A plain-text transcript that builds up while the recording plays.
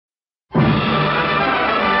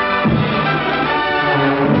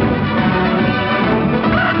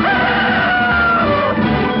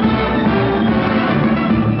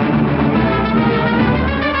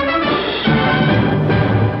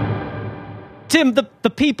Tim, the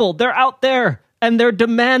people, they're out there and they're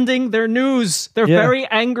demanding their news. They're very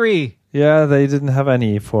angry. Yeah, they didn't have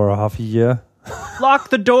any for half a year. Lock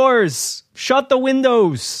the doors. Shut the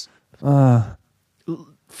windows.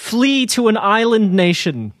 Flee to an island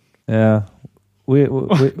nation. Yeah. We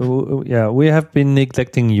have been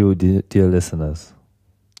neglecting you, dear listeners.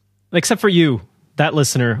 Except for you, that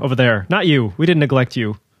listener over there. Not you. We didn't neglect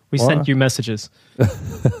you. We sent you messages.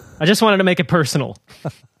 I just wanted to make it personal.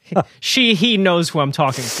 He knows who I'm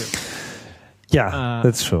talking to. Yeah,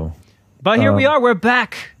 that's true. But here we are. We're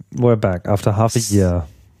back. We're back after half a year.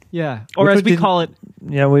 Yeah. Or as we call it.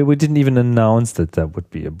 Yeah, we didn't even announce that would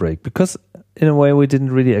be a break. Because in a way, we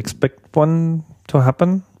didn't really expect one to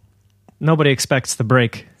happen. Nobody expects the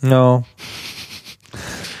break. No.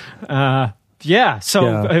 Yeah.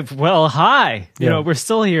 So, well, hi. You know, we're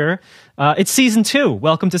still here. It's season 2.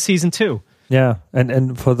 Welcome to season 2. Yeah.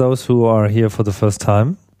 And for those who are here for the first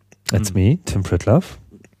time, it's me, Tim Pritlove.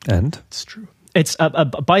 And it's true. It's a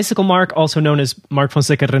bicycle Mark, also known as Mark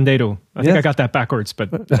Fonseca Rendeiro. I think I got that backwards, but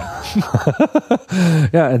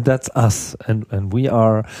yeah, and that's us, and we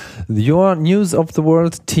are your News of the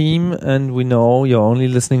World team, and we know you're only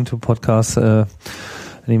listening to podcasts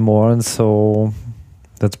anymore, and so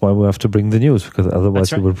that's why we have to bring the news, because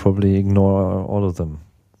otherwise you will probably ignore all of them.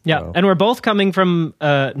 Yeah, and we're both coming from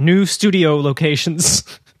new studio locations.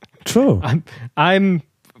 True. I'm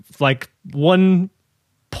like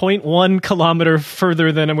 1.1 kilometer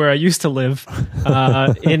further than where I used to live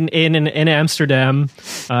in Amsterdam.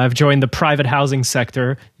 I've joined the private housing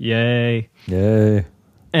sector. Yay.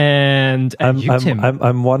 And I'm you, Tim?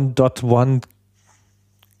 I'm 1.1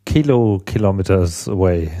 kilometers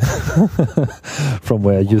away from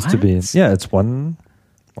where I used to be. Yeah, it's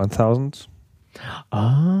 1,000.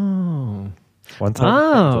 Oh. 1,000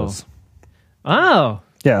 kilometers. Oh.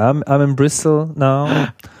 Yeah, I'm in Bristol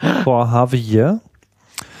now for half a year.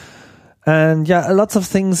 And yeah, lots of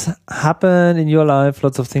things happen in your life,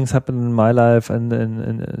 lots of things happen in my life, and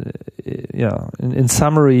in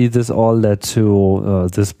summary, this all led to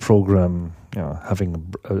this program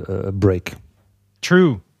having a break.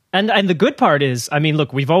 True. And the good part is, I mean,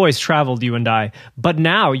 look, we've always traveled, you and I, but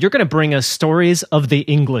now you're going to bring us stories of the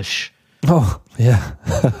English. Oh, yeah.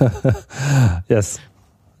 Yes.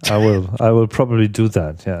 I will probably do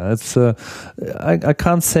that. Yeah, it's. I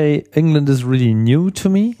can't say England is really new to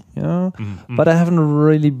me, but I haven't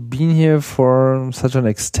really been here for such an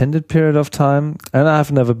extended period of time, and I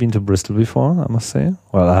have never been to Bristol before. I must say.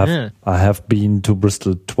 Well, I have been to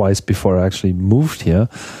Bristol twice before I actually moved here,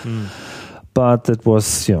 but that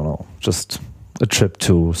was just a trip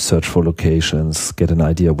to search for locations, get an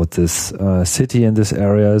idea what this city and this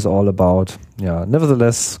area is all about. Yeah,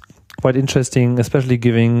 nevertheless. Quite interesting, especially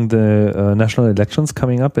given the national elections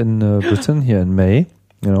coming up in Britain here in May,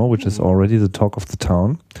 which is already the talk of the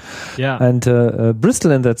town. Yeah. And Bristol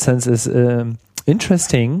in that sense is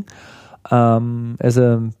interesting as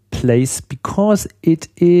a place because it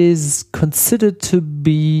is considered to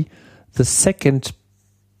be the second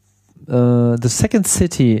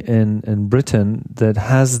city in Britain that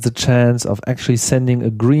has the chance of actually sending a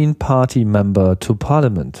Green Party member to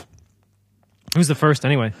Parliament. Who's the first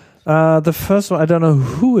anyway? The first one, I don't know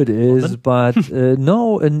who it is, but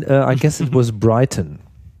I guess it was Brighton.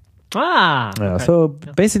 Okay. So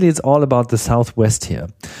basically, it's all about the southwest here,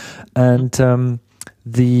 and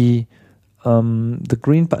the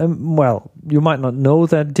Green. Well, you might not know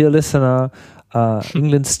that, dear listener.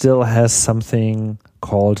 England still has something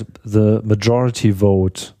called the majority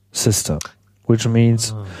vote system, which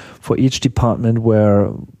means for each department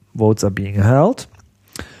where votes are being held.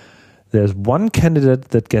 There's one candidate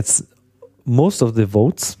that gets most of the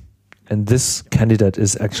votes, and this candidate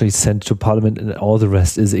is actually sent to Parliament, and all the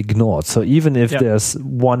rest is ignored. So even if there's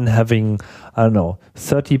one having,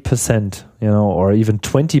 30%, or even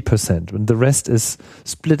 20%, and the rest is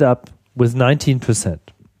split up with 19%.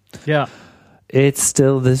 Yeah. It's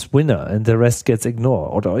still this winner, and the rest gets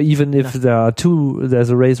ignored. Or even if there's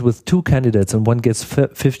a race with two candidates, and one gets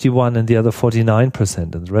 51 and the other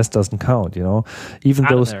 49%, and the rest doesn't count. Even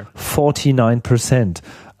those 49%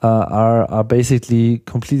 are basically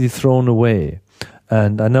completely thrown away.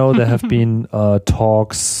 And I know there have been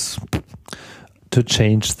talks to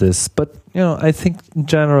change this, but I think in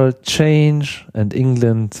general, change and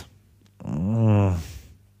England,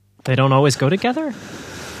 they don't always go together.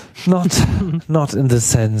 Not in the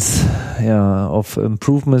sense, of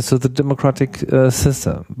improvements to the democratic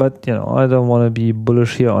system. But I don't want to be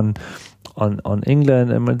bullish here on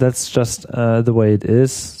England. I mean, that's just the way it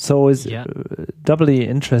is. So it's doubly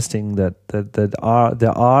interesting that there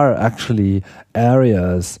are actually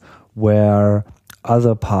areas where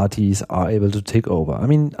other parties are able to take over. I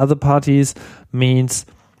mean, other parties means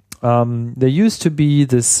there used to be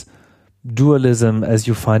this dualism as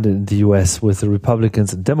you find it in the US with the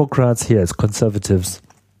Republicans and Democrats. Here it's conservatives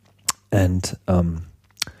and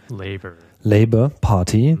Labor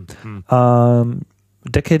Party. Mm-hmm.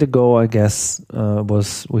 Decade ago, I guess,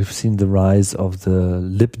 we've seen the rise of the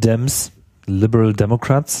Lib Dems, Liberal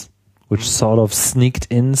Democrats, which sort of sneaked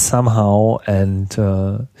in somehow and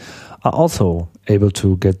are also able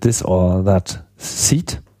to get this or that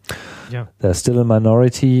seat. Yeah. They're still a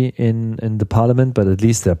minority in the parliament, but at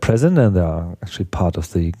least they're present and they are actually part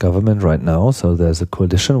of the government right now. So there's a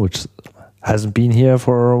coalition which hasn't been here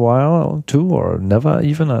for a while or two or never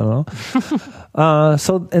even, I don't know.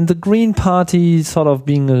 And the Green Party sort of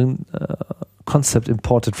being a concept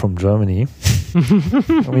imported from Germany.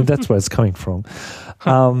 I mean, that's where it's coming from.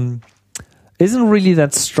 Isn't really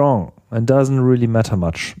that strong and doesn't really matter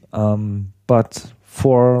much. But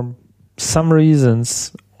for some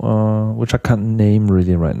reasons, which I can't name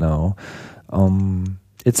really right now,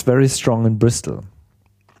 it's very strong in Bristol.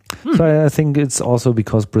 So I think it's also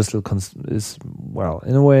because Bristol is, well,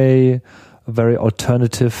 in a way, a very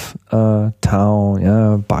alternative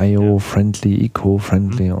town, bio-friendly,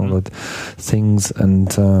 eco-friendly, all that things. And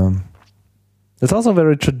it's also a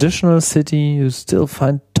very traditional city. You still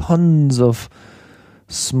find tons of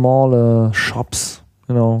smaller shops,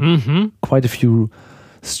 quite a few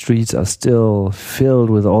streets are still filled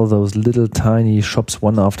with all those little tiny shops,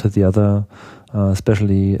 one after the other,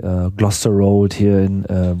 especially Gloucester Road here in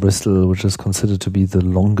Bristol, which is considered to be the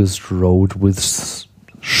longest road with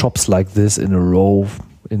shops like this in a row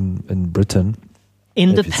in Britain.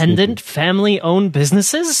 Independent, family-owned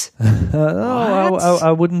businesses?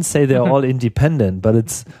 I wouldn't say they're all independent, but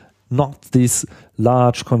it's not these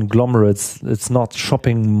large conglomerates. It's not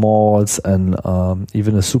shopping malls, and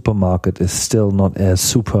even a supermarket is still not as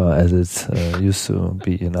super as it used to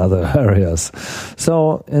be in other areas.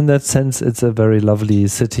 So in that sense, it's a very lovely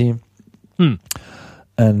city.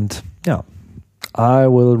 And yeah, I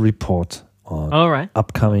will report on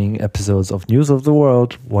upcoming episodes of News of the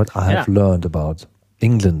World what I have learned about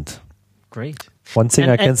England. Great. One thing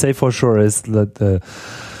I can say for sure is that the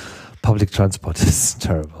public transport is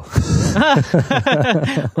terrible.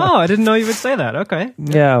 Oh, I didn't know you would say that. Okay.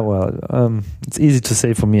 Yeah, well, it's easy to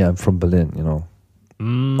say for me. I'm from Berlin,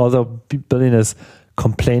 Although Berliners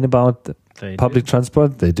complain about public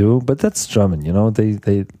transport, they do, but that's German,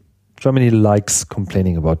 Germany likes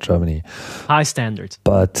complaining about Germany. High standards.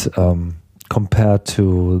 But compared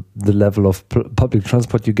to the level of public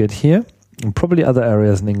transport you get here, and probably other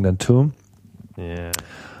areas in England too,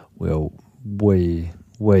 we're way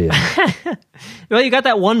well, you got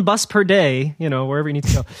that one bus per day, wherever you need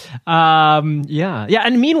to go.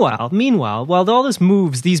 And meanwhile, while all these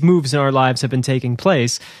moves in our lives have been taking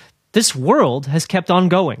place, this world has kept on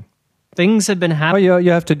going. Things have been happening. Well,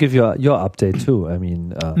 you have to give your update too. I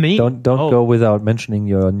mean, me? Don't go without mentioning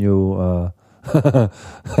your new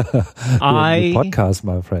podcast,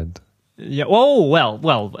 my friend. Yeah. Oh, well.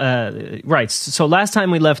 Right. So last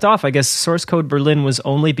time we left off, I guess Source Code Berlin was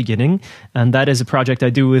only beginning, and that is a project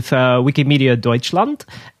I do with Wikimedia Deutschland,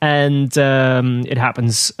 and it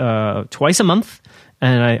happens twice a month.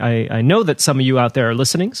 And I know that some of you out there are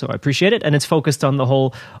listening, so I appreciate it. And it's focused on the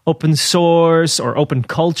whole open source or open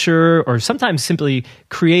culture, or sometimes simply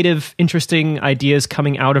creative, interesting ideas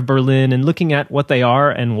coming out of Berlin and looking at what they are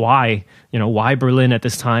and why, why Berlin at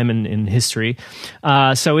this time in history.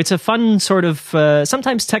 So it's a fun sort of,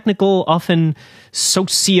 sometimes technical, often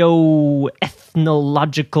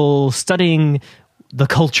socio-ethnological, studying the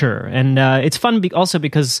culture. And it's fun also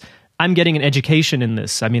because I'm getting an education in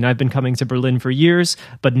this. I mean, I've been coming to Berlin for years,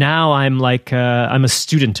 but now I'm like, I'm a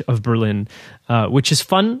student of Berlin, which is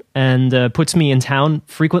fun and puts me in town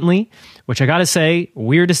frequently, which I gotta say,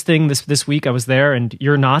 weirdest thing this week, I was there and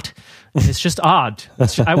you're not. It's just odd.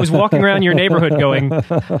 I was walking around your neighborhood going,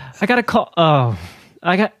 I gotta call,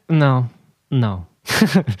 no.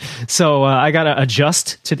 So I gotta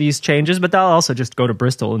adjust to these changes, but I'll also just go to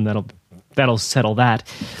Bristol and that'll settle that.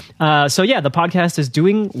 The podcast is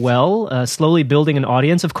doing well, slowly building an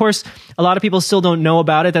audience. Of course, a lot of people still don't know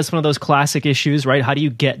about it. That's one of those classic issues, right? How do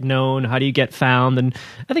you get known? How do you get found? And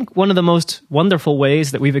I think one of the most wonderful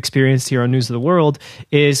ways that we've experienced here on News of the World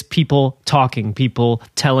is people talking, people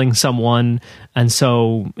telling someone. And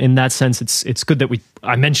so in that sense, it's good that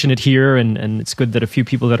I mention it here, and it's good that a few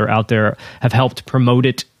people that are out there have helped promote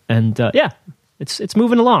it. And it's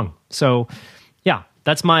moving along. So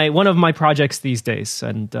that's one of my projects these days,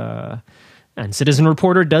 and Citizen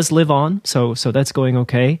Reporter does live on, so that's going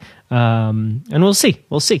okay, and we'll see.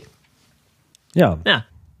 Yeah.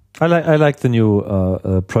 I like the new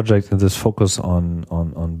project and this focus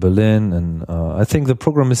on Berlin, and I think the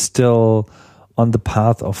program is still on the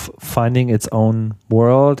path of finding its own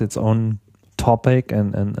world, its own topic,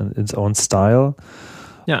 and its own style.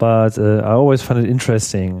 Yeah. But I always find it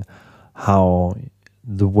interesting how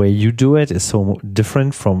the way you do it is so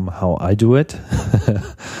different from how I do it.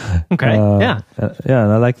 Okay. Yeah,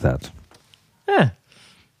 and I like that. Yeah.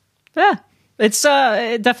 It's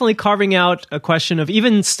definitely carving out a question of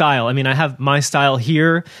even style. I mean, I have my style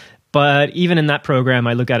here, but even in that program,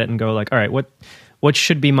 I look at it and go like, all right, what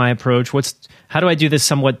should be my approach? How do I do this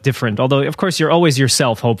somewhat different? Although, of course, you're always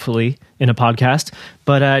yourself, hopefully, in a podcast.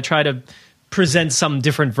 But I try to present some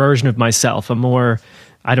different version of myself, a more,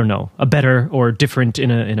 I don't know, a better or different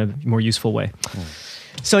in a more useful way.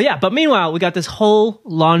 So yeah, but meanwhile, we got this whole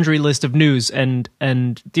laundry list of news, and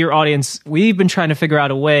dear audience, we've been trying to figure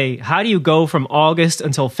out a way. How do you go from August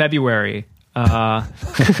until February? We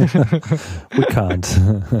can't.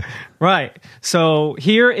 Right. So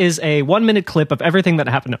here is a 1-minute clip of everything that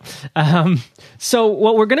happened. So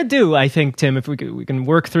what we're going to do, I think, Tim, if we can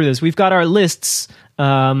work through this, we've got our lists.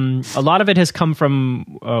 A lot of it has come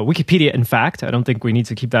from Wikipedia, in fact. I don't think we need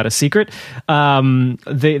to keep that a secret.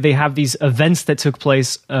 They have these events that took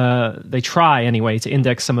place. They try, anyway, to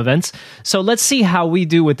index some events. So let's see how we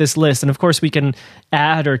do with this list. And, of course, we can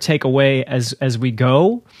add or take away as we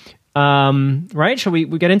go. Right? Shall we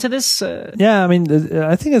get into this? Yeah, I mean,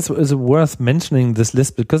 I think it's worth mentioning this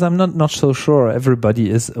list because I'm not so sure everybody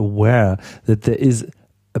is aware that there is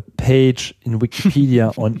a page in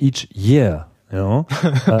Wikipedia on each year. You know,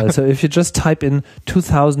 so if you just type in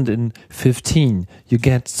 2015, you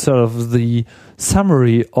get sort of the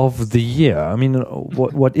summary of the year. I mean,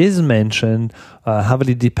 what is mentioned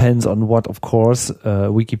heavily depends on what, of course,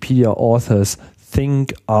 Wikipedia authors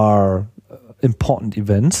think are important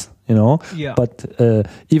events. You know, yeah. But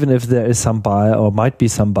even if there is some bias or might be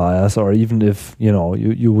some bias, or even if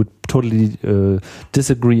you would totally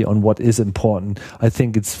disagree on what is important, I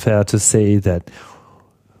think it's fair to say that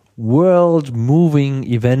world moving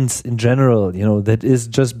events in general, that is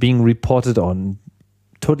just being reported on,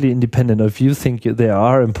 totally independent of if you think they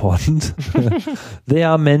are important, they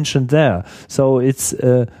are mentioned there. So it's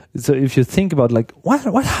so if you think about like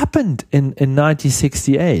what happened in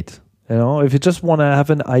 1968, if you just want to have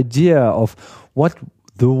an idea of what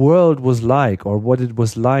the world was like or what it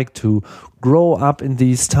was like to grow up in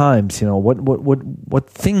these times, what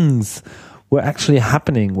things were actually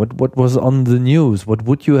happening, what was on the news, what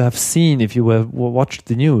would you have seen if you watched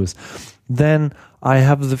the news, then I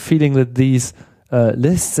have the feeling that these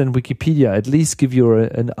lists and Wikipedia at least give you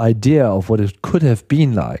an idea of what it could have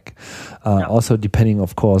been like. Also depending,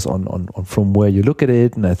 of course, on from where you look at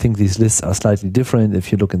it. And I think these lists are slightly different.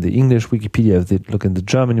 If you look in the English Wikipedia, if you look in the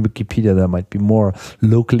German Wikipedia, there might be more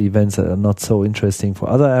local events that are not so interesting for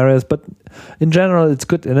other areas. But in general, it's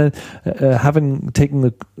good. And having taken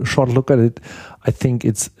a short look at it, I think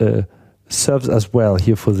it's serves us well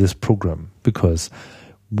here for this program because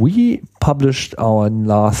we published our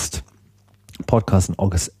last podcast on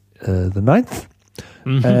August the 9th.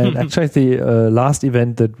 And actually the last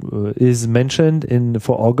event that is mentioned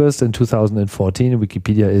for August in 2014 in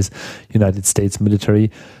Wikipedia is United States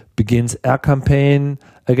military begins air campaign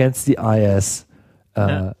against the IS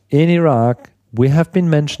in Iraq. We have been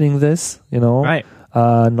mentioning this, right.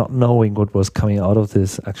 Not knowing what was coming out of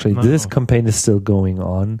this. Actually, this campaign is still going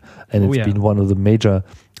on, and it's been one of the major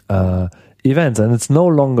events. And it's no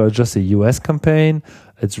longer just a US campaign.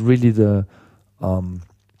 It's really the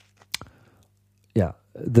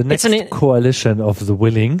next coalition of the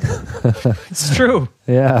willing. It's true.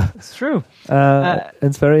 Yeah. It's true.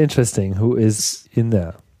 It's very interesting who is in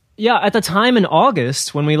there. Yeah, at the time in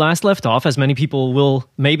August, when we last left off, as many people will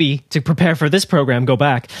maybe to prepare for this program go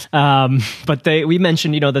back, but we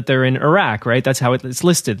mentioned, that they're in Iraq, right? That's how it's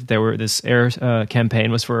listed. This air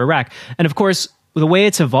campaign was for Iraq. And of course, the way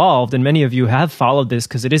it's evolved, and many of you have followed this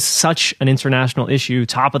because it is such an international issue,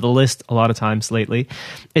 top of the list a lot of times lately,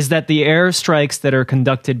 is that the airstrikes that are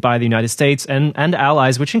conducted by the United States and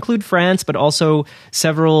allies, which include France, but also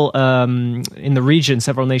several in the region,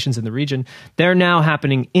 several nations in the region, they're now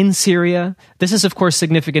happening in Syria. This is, of course,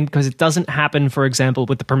 significant because it doesn't happen, for example,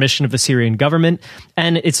 with the permission of the Syrian government.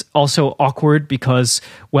 And it's also awkward because,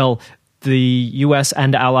 well, the U.S.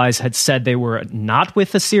 and allies had said they were not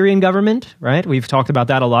with the Syrian government, right? We've talked about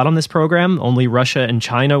that a lot on this program. Only Russia and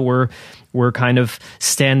China were were kind of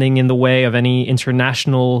standing in the way of any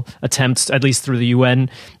international attempts, at least through the UN,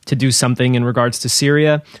 to do something in regards to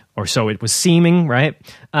Syria, or so it was seeming, right?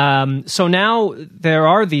 So now there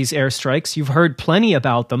are these airstrikes. You've heard plenty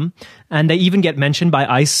about them, and they even get mentioned by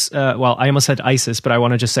ICE. Well, I almost said ISIS, but I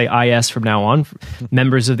want to just say IS from now on.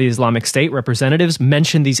 Members of the Islamic State representatives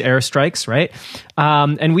mention these airstrikes, right?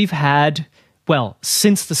 And we've had, well,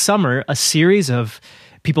 since the summer, a series of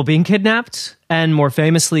people being kidnapped, and more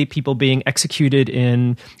famously, people being executed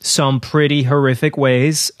in some pretty horrific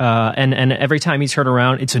ways. And every time you turn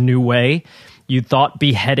around, it's a new way. You thought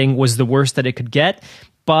beheading was the worst that it could get.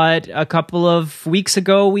 But a couple of weeks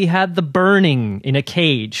ago, we had the burning in a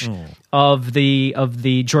cage of the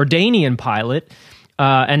Jordanian pilot.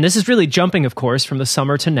 And this is really jumping, of course, from the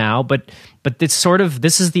summer to now. But this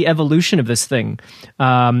is the evolution of this thing.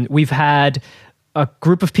 We've had a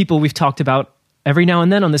group of people we've talked about every now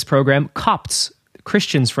and then on this program, Copts,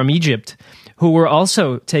 Christians from Egypt, who were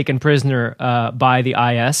also taken prisoner by the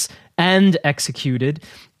IS and executed.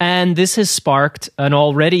 And this has sparked an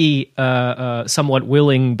already somewhat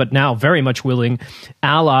willing, but now very much willing,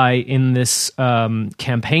 ally in this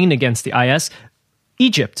campaign against the IS,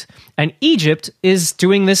 Egypt. And Egypt is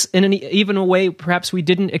doing this in even a way perhaps we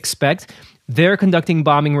didn't expect. They're conducting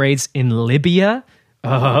bombing raids in Libya.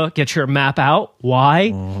 Get your map out. Why?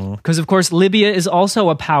 Because, of course, Libya is also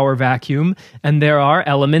a power vacuum, and there are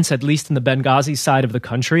elements, at least in the Benghazi side of the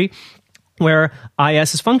country, where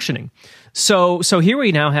IS is functioning. So here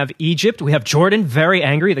we now have Egypt. We have Jordan, very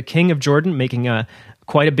angry, the king of Jordan, making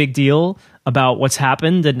quite a big deal about what's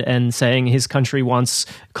happened and saying his country wants,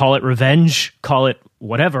 call it revenge, call it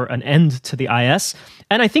whatever, an end to the IS.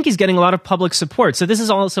 And I think he's getting a lot of public support. So this is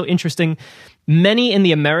also interesting. Many in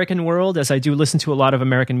the American world, as I do listen to a lot of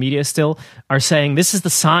American media still, are saying this is the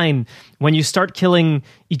sign. When you start killing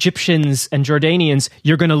Egyptians and Jordanians,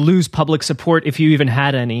 you're going to lose public support if you even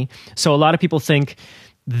had any. So a lot of people think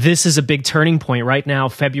this is a big turning point right now,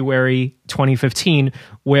 February 2015,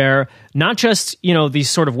 where not just, these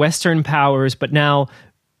sort of Western powers, but now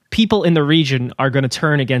people in the region are going to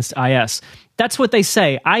turn against IS. That's what they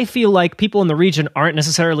say. I feel like people in the region aren't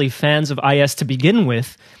necessarily fans of IS to begin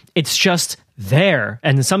with. It's just there.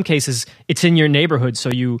 And in some cases, it's in your neighborhood. So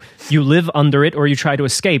you live under it or you try to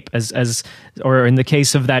escape or in the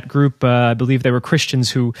case of that group, I believe they were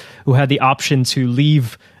Christians who had the option to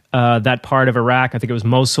leave that part of Iraq. I think it was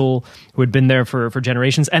Mosul, who had been there for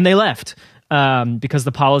generations, and they left because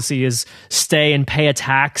the policy is stay and pay a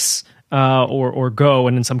tax or go,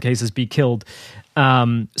 and in some cases be killed.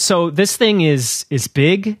 So this thing is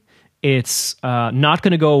big. It's not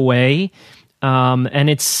going to go away, and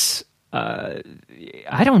it's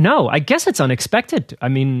I don't know. I guess it's unexpected. I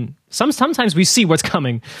mean, sometimes we see what's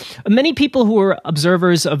coming. Many people who are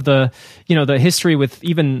observers of the history with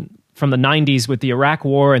even from the 90s with the Iraq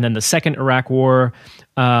War and then the second Iraq War,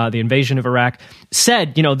 the invasion of Iraq,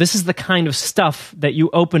 said, this is the kind of stuff that you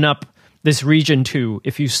open up this region to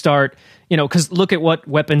if you start, because look at what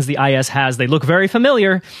weapons the IS has. They look very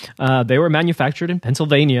familiar. They were manufactured in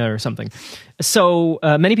Pennsylvania or something. So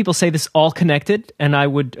many people say this all connected, and I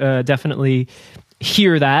would definitely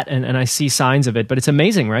hear that, and I see signs of it. But it's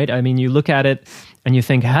amazing, right? I mean, you look at it and you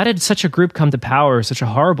think, how did such a group come to power, such a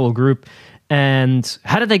horrible group? And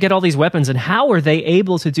how did they get all these weapons, and how are they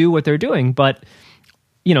able to do what they're doing? But,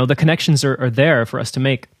 the connections are there for us to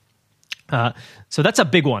make. So that's a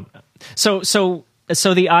big one. So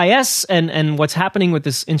the IS and what's happening with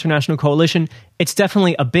this international coalition, it's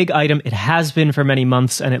definitely a big item. It has been for many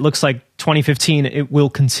months, and it looks like 2015 it will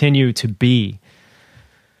continue to be.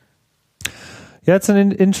 Yeah, it's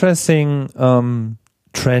an interesting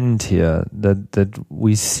trend here that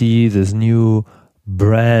we see this new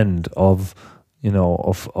brand of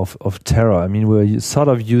terror. I mean, we're sort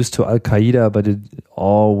of used to Al Qaeda, but it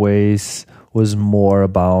always was more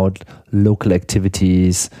about local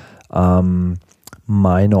activities,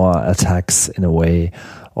 minor attacks in a way,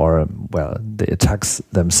 or the attacks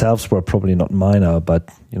themselves were probably not minor, but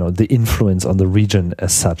the influence on the region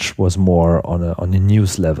as such was more on a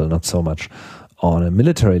news level, not so much on a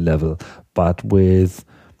military level. But with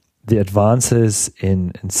the advances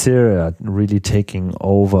in Syria really taking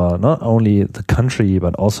over not only the country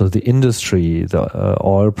but also the industry, the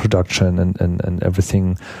oil production and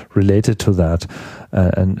everything related to that,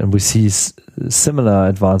 and we see similar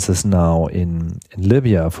advances now in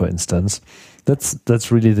Libya, for instance.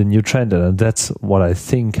 That's really the new trend, and that's what I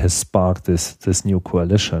think has sparked this new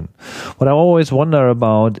coalition. What I always wonder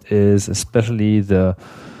about is especially the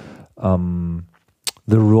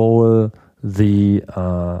role the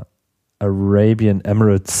Arabian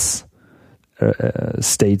Emirates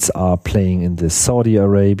states are playing in this, Saudi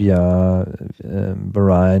Arabia,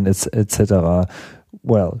 Bahrain, etc.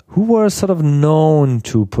 Well, who were sort of known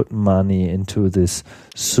to put money into this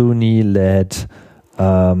Sunni-led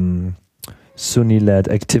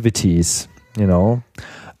activities,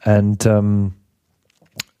 and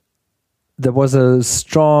there was a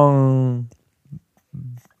strong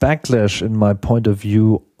backlash in my point of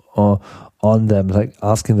view on them, like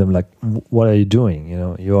asking them, like, what are you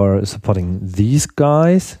doing? You're supporting these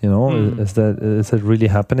guys, is that really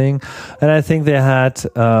happening? And I think they had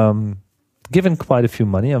given quite a few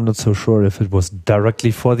money. I'm not so sure if it was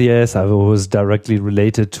directly for the IS, or it was directly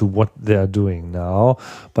related to what they are doing now.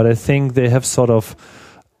 But I think they have sort of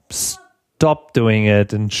stopped doing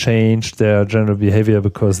it and changed their general behavior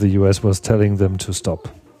because the US was telling them to stop.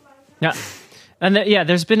 Yeah. And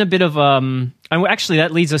there's been a bit of, and actually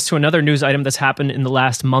that leads us to another news item that's happened in the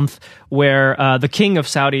last month where the king of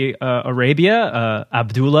Saudi Arabia,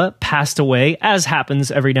 Abdullah, passed away, as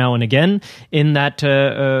happens every now and again in that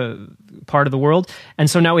part of the world. And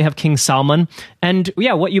so now we have King Salman. And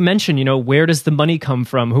what you mentioned, where does the money come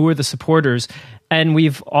from? Who are the supporters? And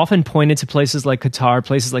we've often pointed to places like Qatar,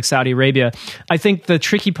 places like Saudi Arabia. I think the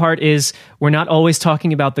tricky part is we're not always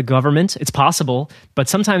talking about the government. It's possible, but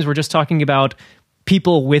sometimes we're just talking about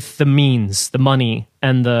people with the means, the money,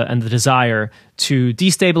 and the desire to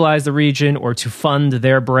destabilize the region or to fund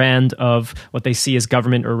their brand of what they see as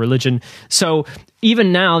government or religion. So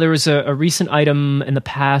even now, there was a recent item in the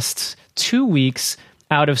past 2 weeks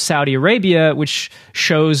out of Saudi Arabia, which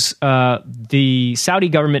shows the Saudi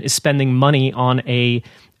government is spending money on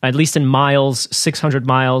at least in miles, 600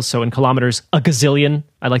 miles, so in kilometers, a gazillion.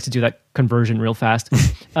 I like to do that conversion real fast.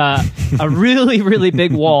 A really, really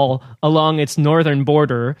big wall along its northern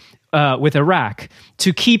border with Iraq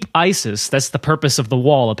to keep ISIS, that's the purpose of the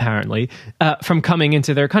wall apparently, from coming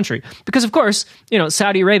into their country. Because of course,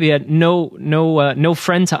 Saudi Arabia, no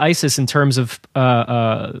friend to ISIS in terms of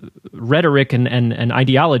rhetoric and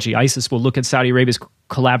ideology. ISIS will look at Saudi Arabia's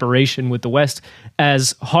collaboration with the West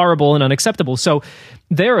as horrible and unacceptable. So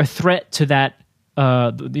they're a threat to that,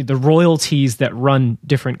 the royalties that run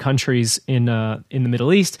different countries in the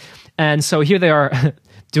Middle East. And so here they are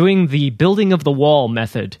doing the building of the wall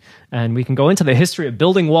method. And we can go into the history of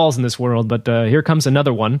building walls in this world, but here comes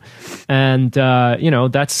another one. And,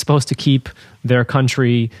 that's supposed to keep their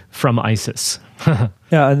country from ISIS.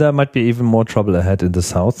 Yeah, and there might be even more trouble ahead in the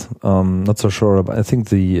south. Not so sure, but I think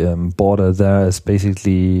the border there is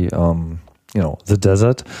basically, the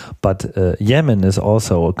desert. But Yemen is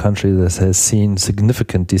also a country that has seen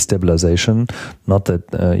significant destabilization. Not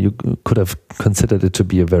that you could have considered it to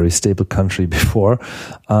be a very stable country before.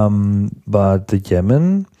 But the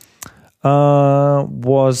Yemen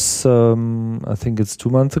was, I think it's 2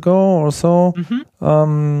 months ago or so,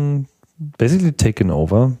 basically taken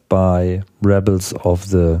over by rebels of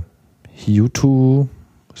the Hutu,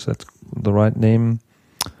 is that the right name?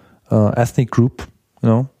 Ethnic group,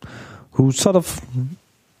 who sort of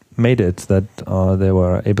made it that they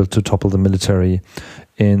were able to topple the military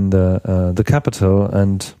in the capital.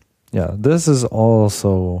 And this is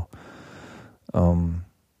also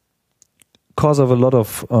cause of a lot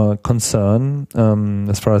of concern.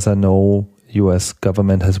 As far as I know, U.S.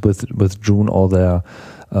 government has withdrawn all their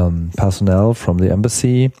personnel from the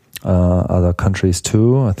embassy. Other countries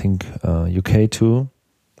too. I think UK too.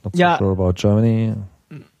 Not so sure about Germany.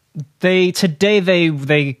 Today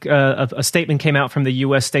a statement came out from the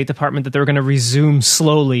U.S. State Department that they were going to resume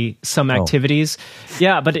slowly some activities.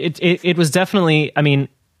 Yeah, but it was definitely, I mean,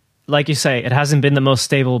 like you say, it hasn't been the most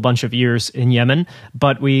stable bunch of years in Yemen,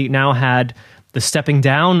 but we now had the stepping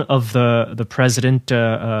down of the president,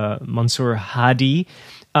 Mansour Hadi.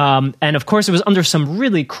 And of course, it was under some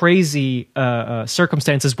really crazy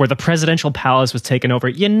circumstances where the presidential palace was taken over.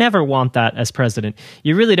 You never want that as president.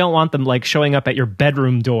 You really don't want them like showing up at your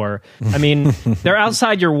bedroom door. I mean, they're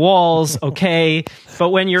outside your walls, okay,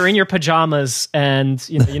 but when you're in your pajamas and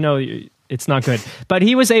it's not good. But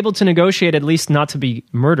he was able to negotiate at least not to be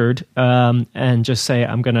murdered, and just say,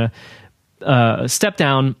 I'm going to step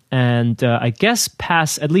down and I guess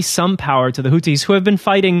pass at least some power to the Houthis, who have been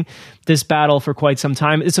fighting this battle for quite some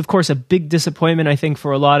time. It's, of course, a big disappointment, I think,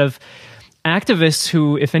 for a lot of activists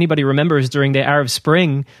who, if anybody remembers, during the Arab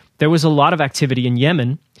Spring, there was a lot of activity in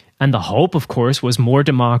Yemen. And the hope, of course, was more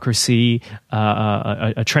democracy,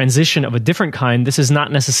 a transition of a different kind. This is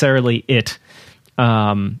not necessarily it.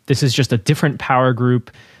 This is just a different power group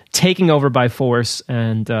taking over by force,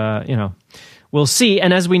 and, we'll see.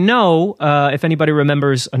 And as we know, if anybody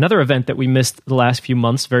remembers another event that we missed the last few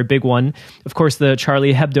months, very big one, of course, the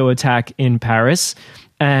Charlie Hebdo attack in Paris.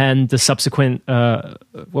 and the subsequent,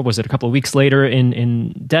 what was it, a couple of weeks later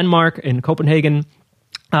in Denmark, in Copenhagen.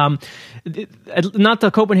 Not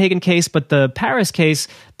the Copenhagen case, but the Paris case,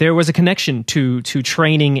 there was a connection to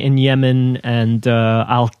training in Yemen and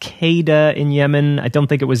Al-Qaeda in Yemen. I don't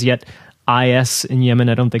think it was yet IS in Yemen.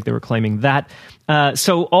 I don't think they were claiming that.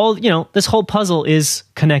 So this whole puzzle is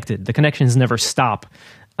connected. The connections never stop.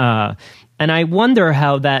 And I wonder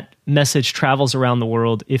how that message travels around the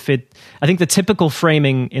world. I think the typical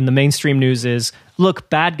framing in the mainstream news is, look,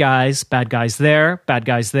 bad guys there, bad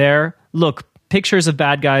guys there. Look, pictures of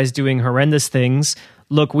bad guys doing horrendous things.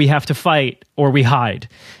 Look, we have to fight or we hide.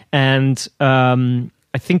 And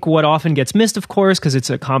I think what often gets missed, of course, because it's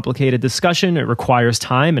a complicated discussion, it requires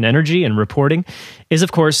time and energy and reporting, is,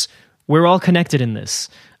 of course, we're all connected in this.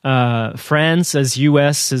 France, as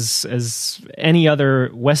US, as any other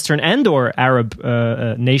Western and or Arab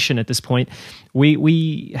nation at this point,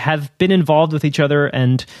 we have been involved with each other,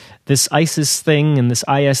 and this ISIS thing and this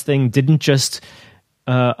IS thing didn't just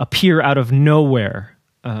appear out of nowhere.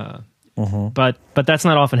 But that's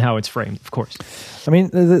not often how it's framed, of course. I mean,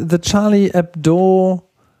 the Charlie Hebdo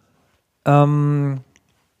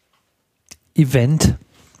event,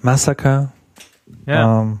 massacre,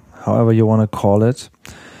 however you want to call it,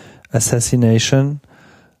 assassination.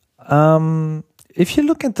 If you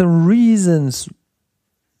look at the reasons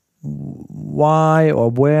why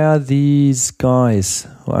or where these guys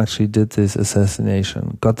who actually did this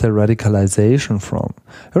assassination got their radicalization from,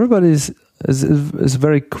 everybody is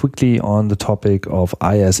very quickly on the topic of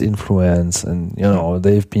IS influence, and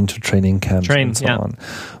they've been to training camps and so on.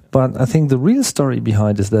 But I think the real story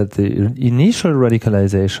behind is that the initial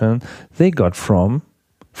radicalization they got from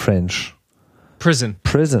French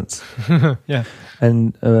prisons. Yeah.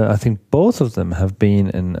 And I think both of them have been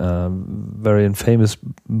in a very infamous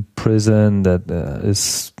prison that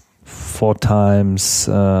is 4 times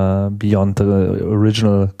beyond the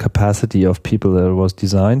original capacity of people that it was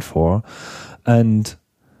designed for. And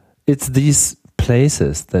it's these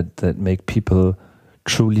places that make people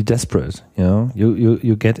truly desperate.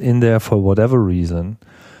 You get in there for whatever reason.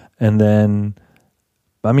 And then,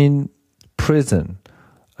 I mean, prison,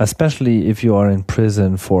 especially if you are in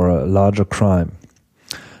prison for a larger crime,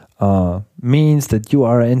 means that you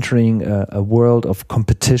are entering a world of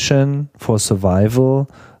competition for survival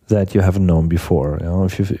that you haven't known before.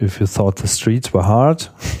 If you thought the streets were hard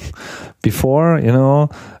before,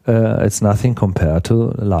 it's nothing compared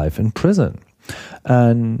to life in prison.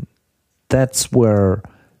 And that's where,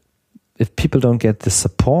 if people don't get the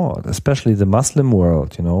support, especially the Muslim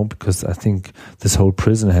world, because I think this whole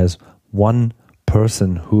prison has one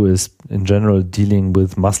person who is in general dealing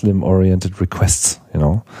with Muslim-oriented requests,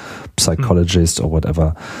 psychologist or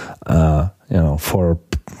whatever, for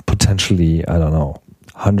potentially, I don't know,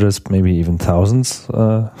 hundreds, maybe even thousands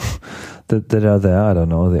that are there. I don't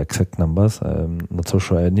know the exact numbers. I'm not so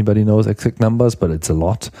sure anybody knows exact numbers, but it's a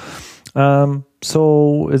lot.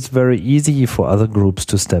 So it's very easy for other groups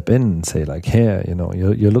to step in and say, like, here,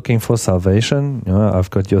 you're looking for salvation. I've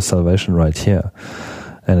got your salvation right here.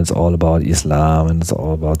 And it's all about Islam, and it's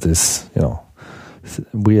all about this,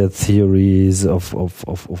 weird theories of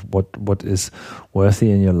what is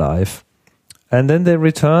worthy in your life. And then they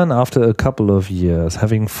return after a couple of years,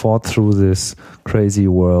 having fought through this crazy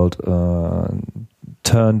world,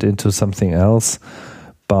 turned into something else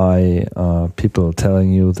by people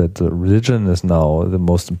telling you that the religion is now the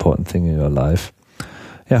most important thing in your life.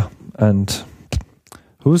 Yeah, and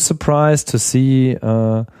who's surprised to see...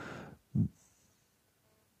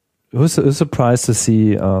 Who's surprised to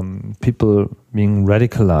see people being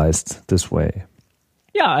radicalized this way?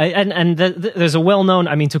 Yeah, and there's a well-known,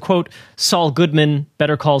 to quote Saul Goodman,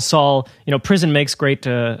 Better Call Saul, prison makes great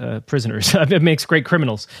prisoners. It makes great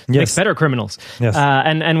criminals. It makes better criminals. Yes.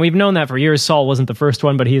 And we've known that for years. Saul wasn't the first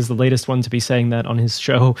one, but he is the latest one to be saying that on his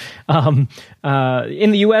show. In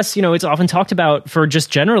the U.S., it's often talked about for just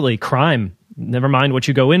generally crime. Never mind what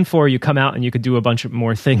you go in for, you come out and you could do a bunch of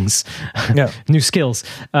more things, new skills.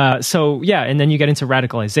 And then you get into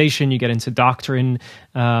radicalization, you get into doctrine.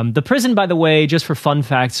 The prison, by the way, just for fun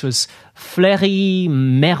facts, was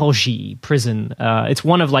Fleury-Mérogis prison. It's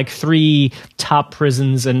one of like 3 top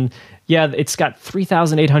prisons, and it's got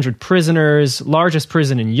 3,800 prisoners, largest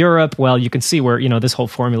prison in Europe. Well, you can see where, this whole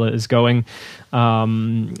formula is going.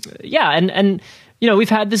 We've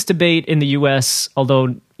had this debate in the U.S.,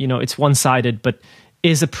 although, it's one-sided, but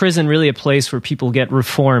is a prison really a place where people get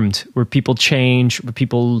reformed, where people change, where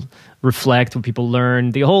people reflect, where people learn?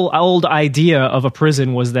 The whole old idea of a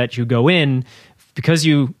prison was that you go in because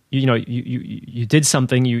you did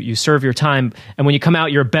something, you serve your time, and when you come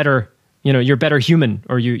out, you're a better you're a better human,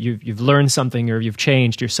 or you've learned something, or you've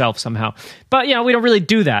changed yourself somehow. But we don't really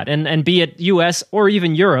do that. And be it U.S. or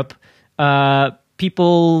even Europe,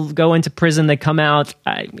 people go into prison, they come out.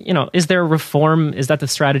 Is there reform? Is that the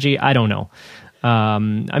strategy? I don't know.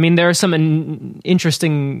 There are some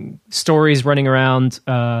interesting stories running around.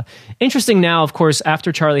 Interesting now, of course,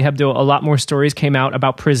 after Charlie Hebdo, a lot more stories came out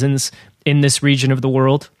about prisons in this region of the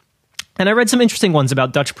world. And I read some interesting ones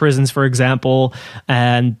about Dutch prisons, for example.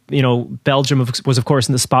 And, Belgium was, of course,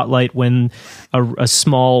 in the spotlight when a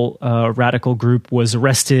small radical group was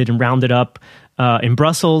arrested and rounded up in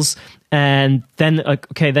Brussels. And then,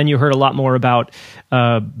 then you heard a lot more about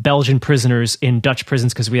Belgian prisoners in Dutch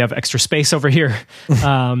prisons because we have extra space over here,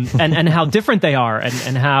 and how different they are,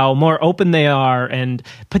 and how more open they are, and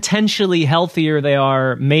potentially healthier they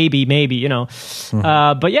are. Maybe,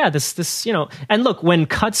 But yeah, this, and look, when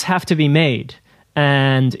cuts have to be made,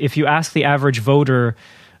 and if you ask the average voter,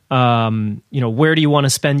 where do you want to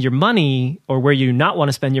spend your money, or where you not want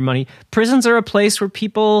to spend your money? Prisons are a place where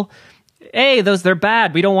people. Hey, they're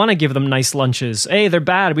bad. We don't want to give them nice lunches. Hey, they're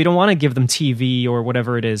bad. We don't want to give them TV or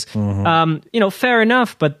whatever it is. Mm-hmm. Fair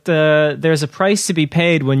enough. But there's a price to be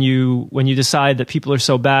paid when you decide that people are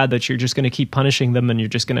so bad that you're just going to keep punishing them and you're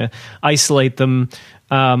just going to isolate them.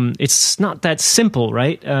 It's not that simple,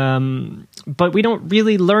 right? But we don't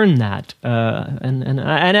really learn that. And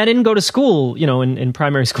I didn't go to school, in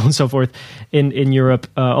primary school and so forth in Europe,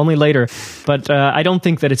 only later. But I don't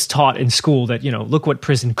think that it's taught in school that, look what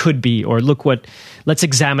prison could be, or let's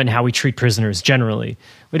examine how we treat prisoners generally.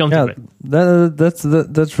 We don't do it.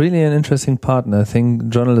 That's really an interesting part. And I think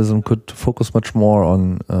journalism could focus much more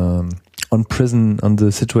on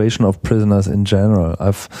the situation of prisoners in general.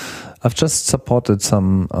 I've just supported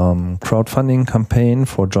some crowdfunding campaign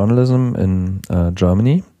for journalism in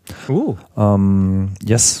Germany. Ooh.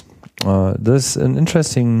 Yes. There's an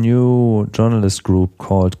interesting new journalist group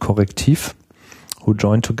called Korrektiv, who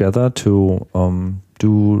joined together to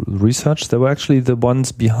do research. They were actually the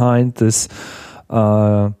ones behind this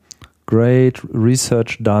great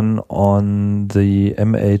research done on the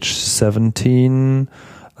MH17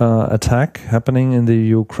 attack happening in the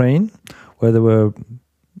Ukraine, where they were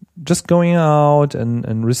just going out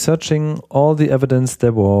and researching all the evidence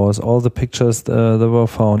there was, all the pictures that were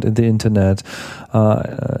found in the internet,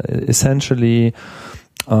 essentially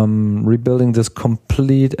rebuilding this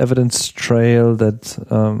complete evidence trail that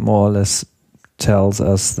more or less tells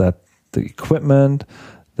us that the equipment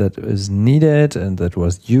that is needed and that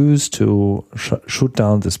was used to shoot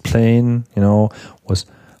down this plane, was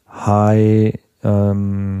highly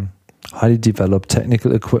developed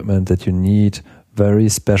technical equipment that you need very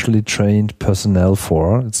specially trained personnel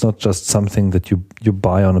for. It's not just something that you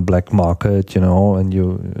buy on a black market, and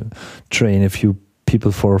you train a few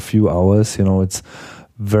people for a few hours. It's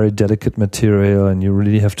very delicate material, and you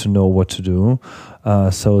really have to know what to do.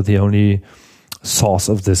 So the only source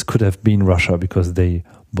of this could have been Russia, because they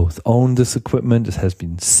both own this equipment. It has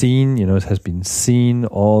been seen, it has been seen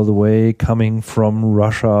all the way coming from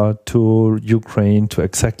Russia to Ukraine to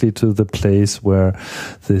exactly to the place where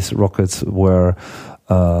these rockets were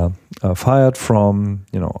fired from,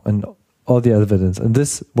 and all the evidence. And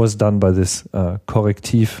this was done by this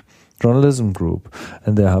Korrektiv journalism group.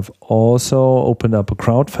 And they have also opened up a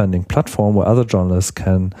crowdfunding platform where other journalists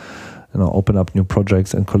can open up new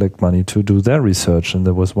projects and collect money to do their research. And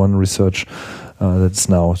there was one research that's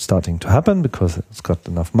now starting to happen because it's got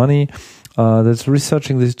enough money, that's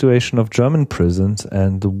researching the situation of German prisons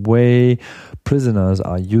and the way prisoners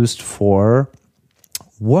are used for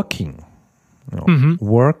working.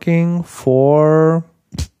 Working for,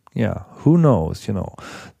 who knows,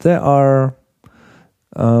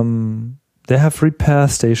 they have repair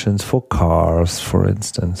stations for cars, for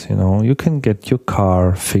instance. You can get your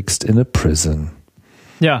car fixed in a prison.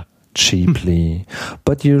 Yeah. Cheaply.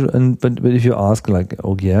 But if you ask how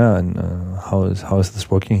is this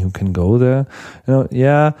working? Who can go there?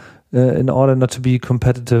 In order not to be too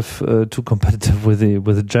competitive with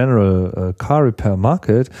the general car repair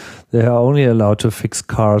market, they are only allowed to fix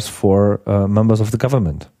cars for members of the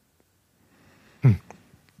government.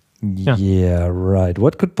 Yeah, right.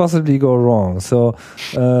 What could possibly go wrong? So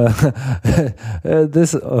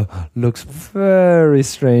this looks very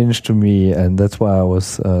strange to me, and that's why I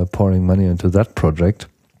was pouring money into that project.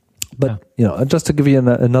 But just to give you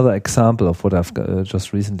another example of what I've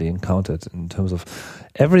just recently encountered in terms of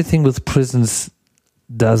everything with prisons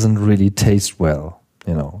doesn't really taste well.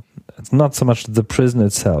 It's not so much the prison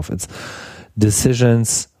itself; it's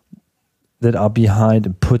decisions that are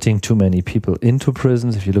behind putting too many people into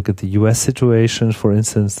prisons. If you look at the US situation, for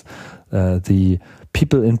instance, the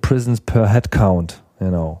people in prisons per head count,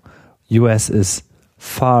 US is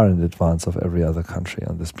far in advance of every other country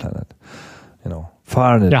on this planet.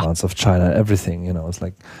 Far in advance of China, everything. It's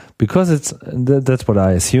like, because that's what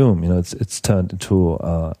I assume. It's turned into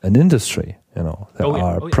an industry. There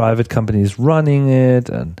are private companies running it,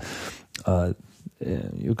 and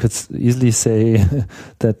you could easily say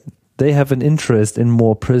that they have an interest in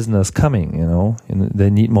more prisoners coming. They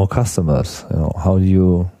need more customers.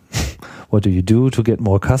 What do you do to get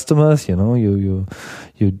more customers? You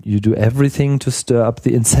do everything to stir up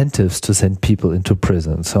the incentives to send people into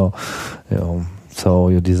prison. So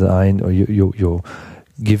you design, or you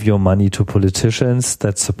give your money to politicians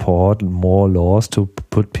that support more laws to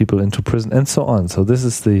put people into prison, and so on. So this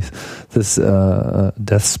is this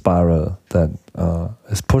death spiral that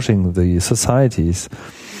is pushing the societies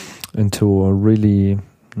into a really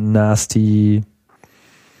nasty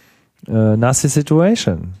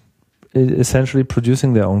situation. Essentially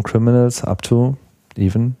producing their own criminals up to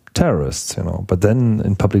even terrorists, But then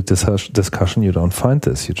in public discussion, you don't find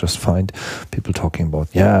this. You just find people talking about,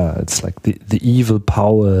 it's like the evil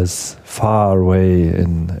powers far away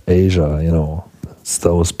in Asia, It's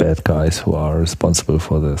those bad guys who are responsible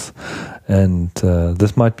for this. And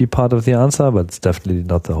this might be part of the answer, but it's definitely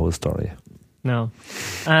not the whole story. No.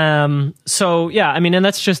 So, yeah, and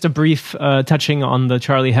that's just a brief touching on the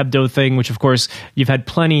Charlie Hebdo thing, which, of course, you've had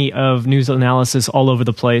plenty of news analysis all over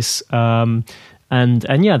the place. And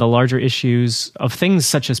the larger issues of things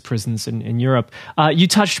such as prisons in Europe. You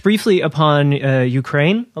touched briefly upon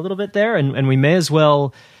Ukraine a little bit there, and we may as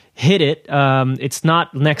well hit it. It's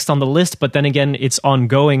not next on the list, but then again, it's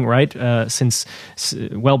ongoing, right? Since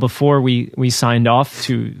well before we signed off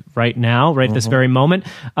to right now, right this very moment.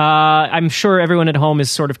 I'm sure everyone at home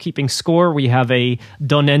is sort of keeping score. We have a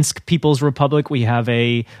Donetsk People's Republic. We have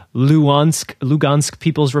a Lugansk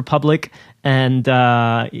People's Republic. And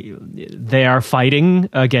they are fighting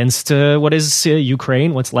against what is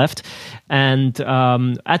Ukraine, what's left. And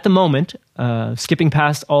at the moment, skipping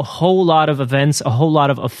past a whole lot of events, a whole lot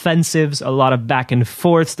of offensives, a lot of back and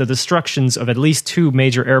forths, the destructions of at least 2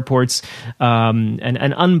 major airports,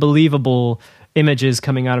 and unbelievable images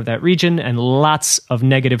coming out of that region, and lots of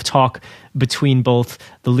negative talk between both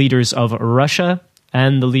the leaders of Russia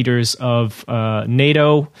and the leaders of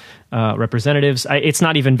NATO representatives. It's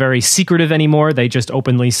not even very secretive anymore. They just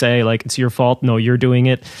openly say, like, it's your fault. No, you're doing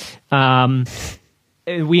it.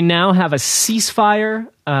 We now have a ceasefire.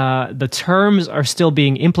 The terms are still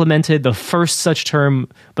being implemented. The first such term,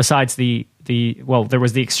 besides there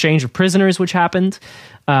was the exchange of prisoners, which happened.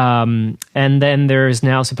 And then there is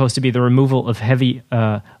now supposed to be the removal of heavy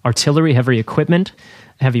artillery, heavy equipment,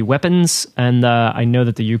 heavy weapons. And I know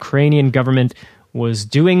that the Ukrainian government was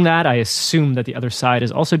doing that. I assume that the other side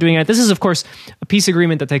is also doing it. This is, of course, a peace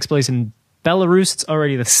agreement that takes place in Belarus. It's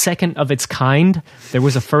already the second of its kind. There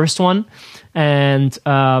was a first one. And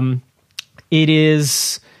it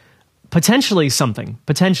is potentially something.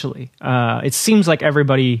 Potentially. It seems like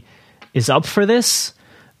everybody is up for this,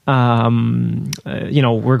 regardless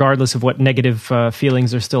of what negative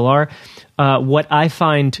feelings there still are. What I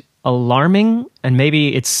find alarming, and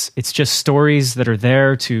maybe it's just stories that are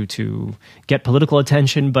there to get political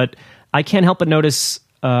attention, but I can't help but notice,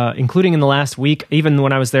 including in the last week, even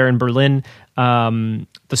when I was there in Berlin, the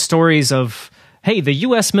stories of, hey, the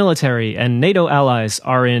US military and NATO allies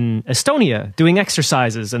are in Estonia doing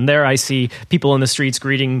exercises, and there I see people in the streets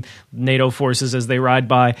greeting NATO forces as they ride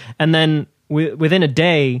by, and then within a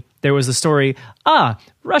day, there was the story,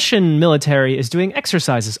 Russian military is doing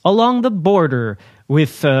exercises along the border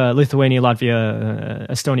with Lithuania, Latvia,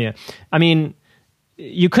 Estonia.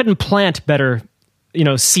 You couldn't plant better,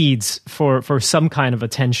 seeds for some kind of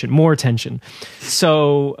more attention.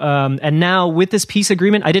 So, and now with this peace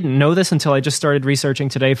agreement, I didn't know this until I just started researching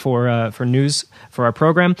today for news for our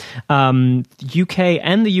program. UK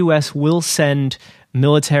and the US will send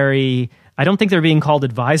military. I don't think they're being called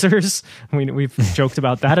advisors. We've joked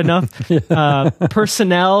about that enough.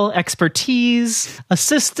 Personnel, expertise,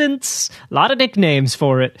 assistants, a lot of nicknames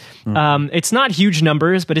for it. It's not huge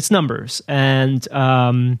numbers, but it's numbers. And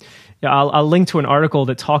I'll link to an article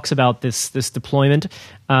that talks about this deployment.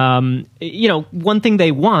 One thing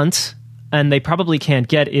they want, and they probably can't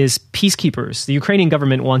get, is peacekeepers. The Ukrainian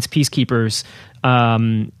government wants peacekeepers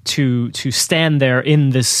to stand there in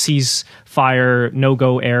this ceasefire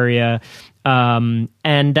no-go area.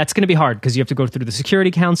 And that's going to be hard because you have to go through the Security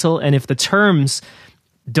Council. And if the terms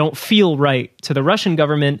don't feel right to the Russian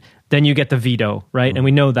government, then you get the veto, right? And we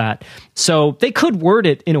know that. So they could word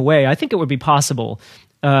it in a way. I think it would be possible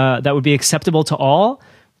that would be acceptable to all,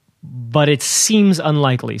 but it seems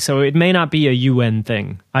unlikely. So it may not be a UN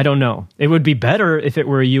thing. I don't know. It would be better if it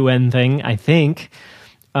were a UN thing, I think.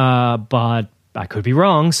 but I could be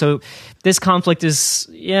wrong. So this conflict is,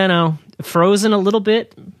 frozen a little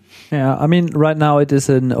bit. Yeah, I mean, right now it is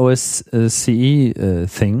an OSCE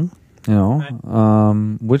thing, right.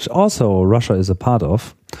 Which also Russia is a part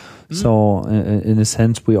of. So in a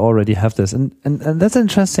sense, we already have this. And that's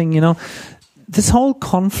interesting, this whole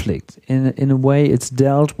conflict, in a way it's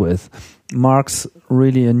dealt with, marks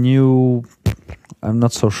really a new, I'm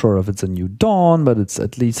not so sure if it's a new dawn, but it's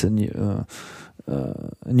at least a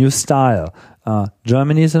new style.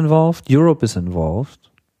 Germany is involved, Europe is involved.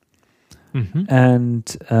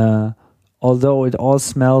 And although it all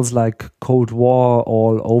smells like Cold War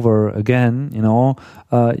all over again,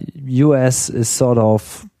 US is sort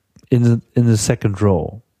of in the second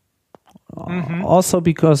row. Also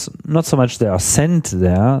because not so much they are sent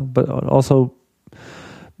there, but also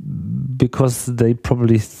because they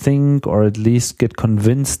probably think or at least get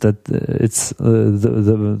convinced that it's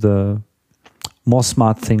the more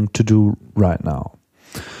smart thing to do right now.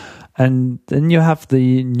 And then you have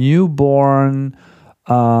the newborn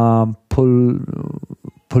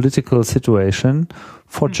political situation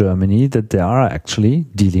for Germany that they are actually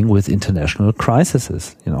dealing with international crises.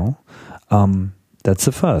 That's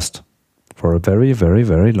the first. For a very, very,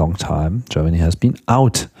 very long time, Germany has been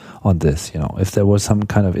out on this. If there was some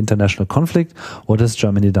kind of international conflict, what has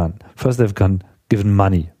Germany done? First, they've given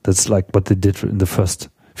money. That's like what they did in the first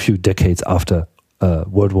few decades after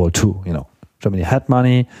World War II. Germany had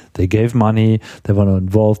money, they gave money, they were not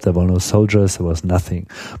involved, there were no soldiers, there was nothing.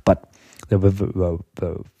 But they were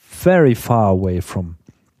very far away from,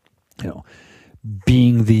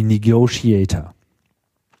 being the negotiator.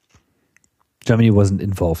 Germany wasn't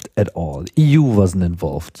involved at all. The EU wasn't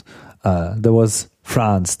involved. There was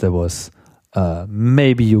France, there was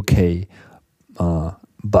maybe UK,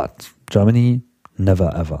 but Germany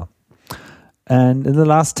never ever. And in the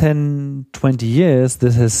last 10, 20 years,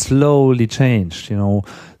 this has slowly changed.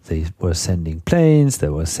 They were sending planes, they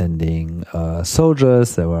were sending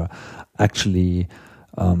soldiers, they were actually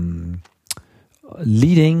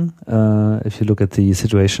leading. If you look at the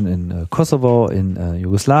situation in Kosovo, in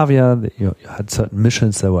Yugoslavia, you had certain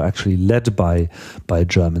missions that were actually led by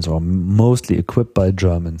Germans or mostly equipped by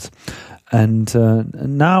Germans. And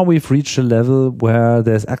now we've reached a level where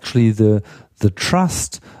there's actually the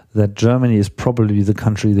trust that Germany is probably the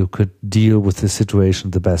country that could deal with the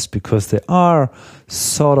situation the best, because they are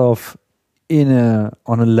sort of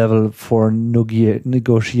on a level for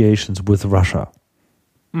negotiations with Russia.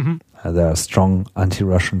 There are strong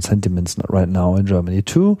anti-Russian sentiments right now in Germany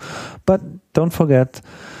too, but don't forget,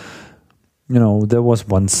 there was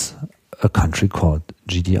once a country called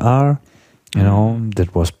GDR, that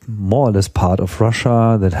was more or less part of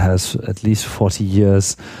Russia, that has at least 40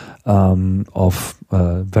 years of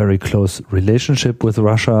very close relationship with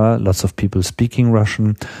Russia, lots of people speaking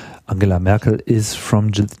Russian. Angela Merkel is from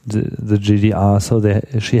the GDR, so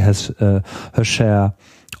she has her share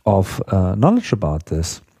of knowledge about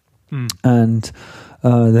this. And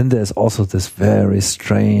then there's also this very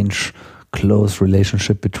strange close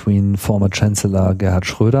relationship between former Chancellor Gerhard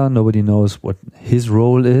Schröder. Nobody knows what his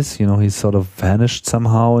role is. He's sort of vanished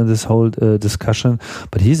somehow in this whole discussion.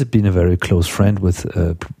 But he's been a very close friend with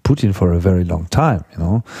Putin for a very long time.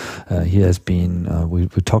 He has been. We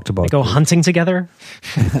talked about. They go hunting together.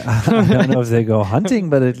 I don't know if they go hunting,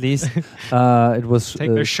 but at least it was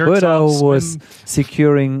Schröder who was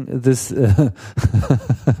securing this.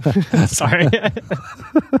 Sorry.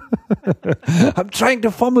 I'm trying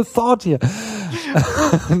to form a thought here.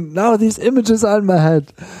 Now these images are in my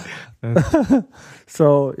head.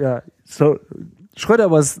 So Schröder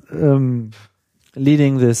was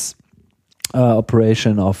leading this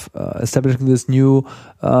operation of establishing this new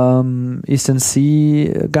Eastern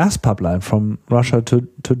Sea gas pipeline from Russia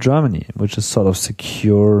to Germany, which is sort of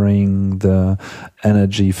securing the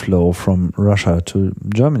energy flow from Russia to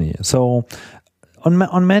Germany. So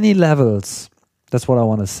on many levels, that's what I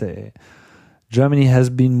want to say. Germany has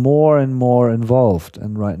been more and more involved.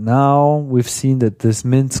 And right now we've seen that this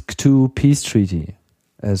Minsk II peace treaty,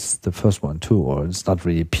 as the first one too, or it's not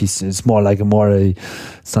really peace, it's more like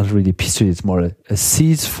it's not really peace treaty, it's more a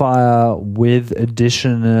ceasefire with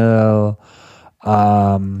additional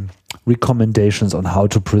recommendations on how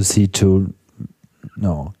to proceed to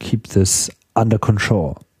keep this under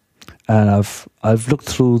control. And I've looked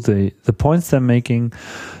through the points they're making.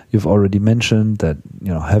 You've already mentioned that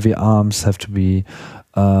heavy arms have to be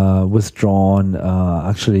withdrawn.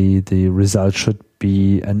 Actually, the result should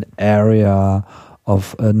be an area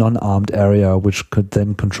of a non-armed area, which could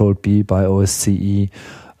then controlled be by OSCE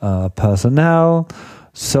personnel.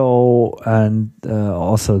 So, and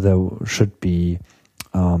also there should be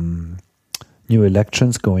new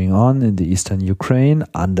elections going on in the eastern Ukraine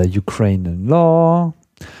under Ukrainian law.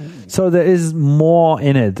 So there is more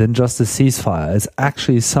in it than just a ceasefire. It's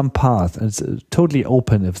actually some path, and it's totally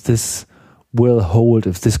open if this will hold,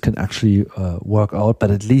 if this can actually work out. But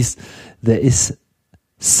at least there is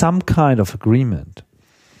some kind of agreement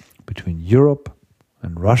between Europe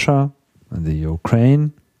and Russia and the Ukraine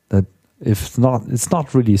that if not, it's not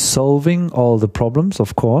really solving all the problems,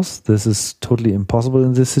 of course. This is totally impossible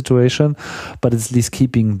in this situation, but it's at least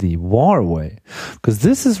keeping the war away. Because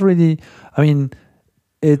this is really, I mean,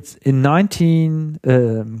 it's in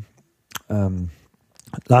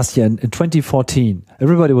last year, in 2014,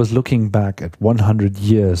 everybody was looking back at 100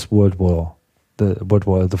 years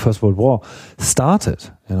the First World War started,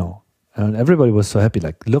 and everybody was so happy.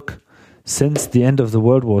 Like, look, since the end of the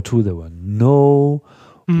World War II, there were no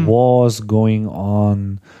wars going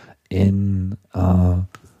on in,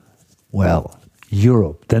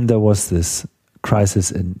 Europe. Then there was this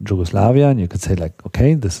crisis in Yugoslavia, and you could say, like,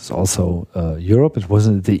 okay, this is also Europe. It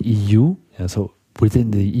wasn't the EU. Yeah, so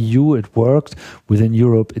within the EU, it worked. Within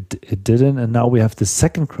Europe, it didn't. And now we have the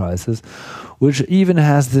second crisis, which even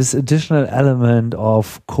has this additional element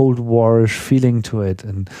of Cold War-ish feeling to it.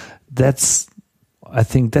 And I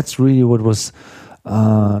think that's really what was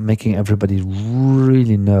making everybody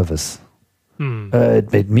really nervous.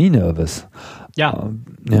 It made me nervous. Yeah.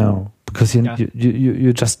 Because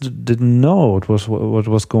you just didn't know what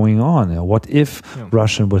was going on. What if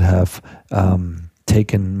Russia would have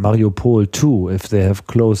taken Mariupol too, if they have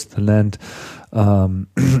closed the land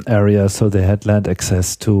area so they had land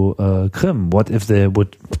access to Crimea? What if they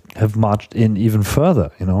would have marched in even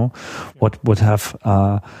further? What would have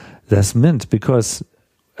this meant? Because,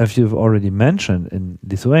 as you've already mentioned, in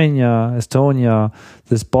Lithuania, Estonia,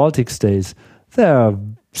 these Baltic states, they are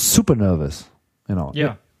super nervous.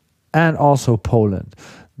 And also Poland.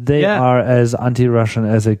 They are as anti-Russian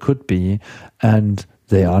as they could be, and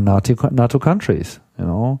they are NATO countries.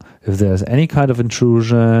 If there's any kind of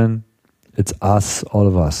intrusion, it's us, all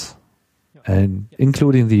of us, and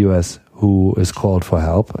including the US, who is called for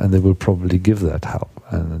help, and they will probably give that help.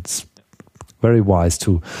 And it's very wise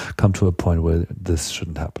to come to a point where this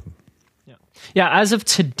shouldn't happen. Yeah, as of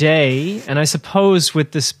today, and I suppose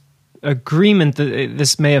with this agreement that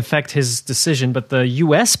this may affect his decision, but the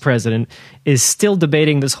US president is still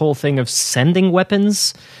debating this whole thing of sending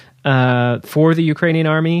weapons for the Ukrainian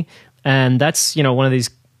army. And that's, one of these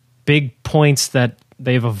big points that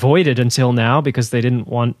they've avoided until now because they didn't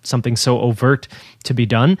want something so overt to be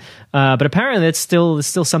done. But apparently it's still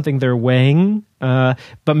something they're weighing.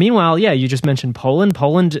 But meanwhile, you just mentioned Poland.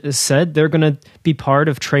 Poland said they're going to be part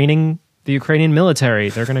of training the Ukrainian military.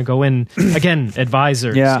 They're going to go in, again,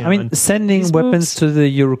 advisors. Yeah, sending weapons to the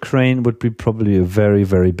Ukraine would be probably a very,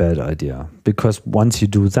 very bad idea. Because once you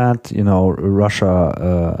do that, Russia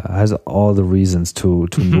has all the reasons to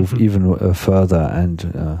move even further, and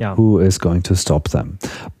who is going to stop them?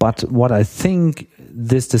 But what I think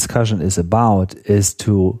this discussion is about is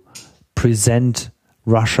to present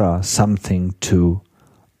Russia something to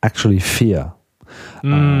actually fear.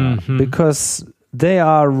 Because they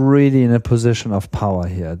are really in a position of power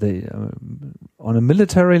here. They, on a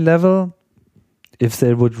military level, if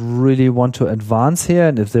they would really want to advance here,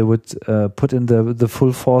 and if they would put in the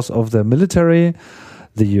full force of their military,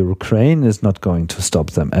 the Ukraine is not going to stop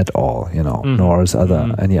them at all, nor is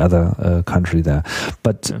any other country there.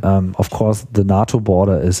 But of course, the NATO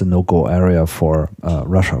border is a no-go area for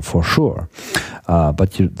Russia for sure.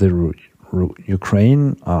 But the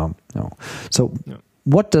Ukraine, So. Yeah.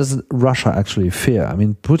 What does Russia actually fear?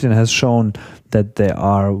 Putin has shown that they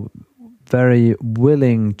are very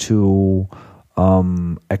willing to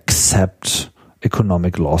accept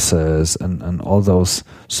economic losses and all those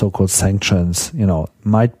so-called sanctions.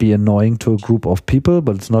 Might be annoying to a group of people,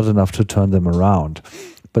 but it's not enough to turn them around.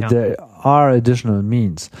 But there are additional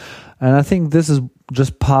means. And I think this is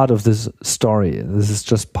just part of this story. This is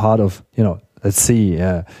just part of, let's see,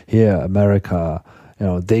 here, America,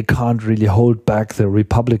 they can't really hold back the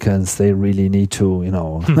Republicans. They really need to,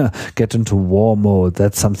 get into war mode.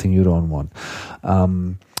 That's something you don't want.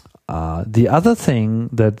 The other thing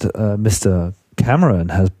that Mr. Cameron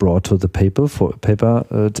has brought to the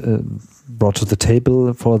brought to the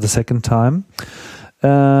table for the second time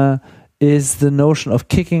is the notion of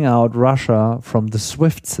kicking out Russia from the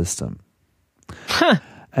SWIFT system.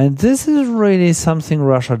 And this is really something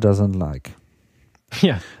Russia doesn't like.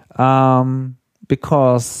 Yeah.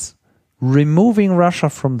 Because removing Russia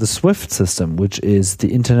from the SWIFT system, which is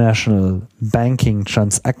the international banking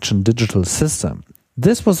transaction digital system,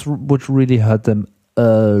 this would really hurt them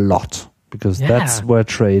a lot. because that's where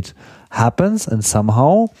trade happens, and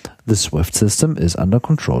somehow the SWIFT system is under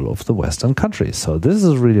control of the Western countries. So this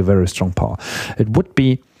is really a very strong power. It would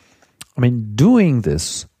be, doing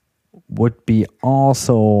this would be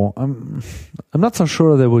also, I'm not so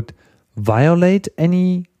sure they would violate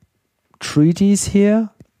any treaties here.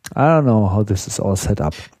 I don't know how this is all set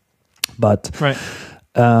up, but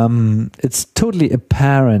it's totally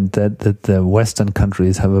apparent that the Western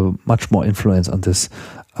countries have a much more influence on this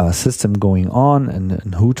system going on,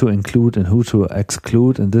 and who to include and who to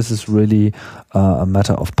exclude. And this is really a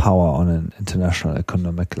matter of power on an international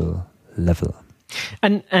economical level.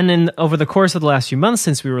 And over the course of the last few months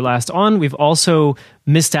since we were last on, we've also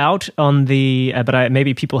missed out on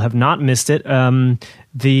maybe people have not missed it,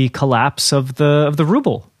 the collapse of the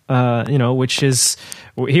ruble. Which is,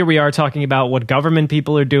 here we are talking about what government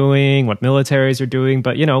people are doing, what militaries are doing,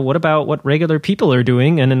 but what about what regular people are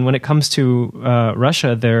doing? And then when it comes to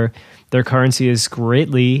Russia, their currency is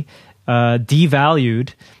greatly devalued.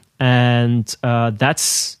 And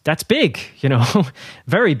that's big,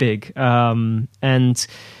 very big. And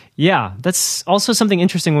yeah, that's also something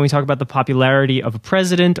interesting when we talk about the popularity of a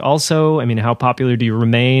president. Also, how popular do you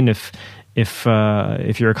remain if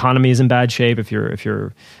your economy is in bad shape, if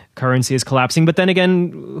your currency is collapsing? But then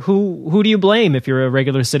again, who do you blame if you're a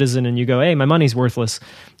regular citizen and you go, hey, my money's worthless?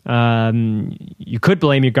 You could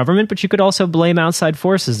blame your government, but you could also blame outside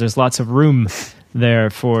forces. There's lots of room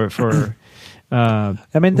there for the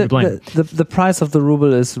price of the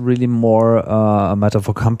ruble is really more a matter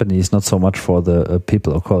for companies, not so much for the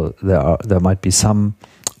people. Of course, there might be some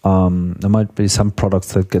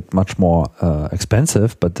products that get much more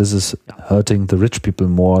expensive, but this is hurting the rich people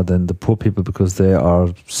more than the poor people, because they are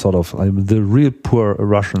sort of the real poor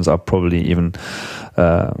Russians are probably even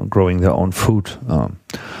growing their own food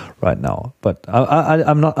right now. But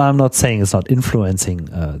I'm not saying it's not influencing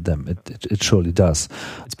them. It surely does.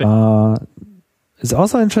 It's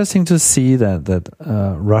also interesting to see that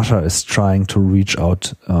Russia is trying to reach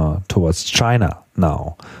out towards China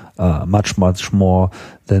now, much more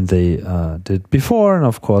than they did before. And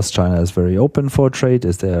of course, China is very open for trade,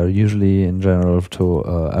 as they are usually in general to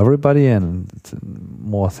everybody, and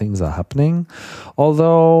more things are happening.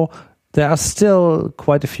 Although there are still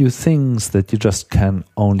quite a few things that you just can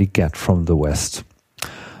only get from the West,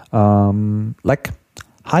 like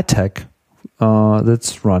high tech.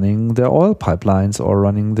 That's running their oil pipelines or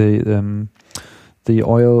running the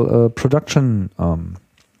oil production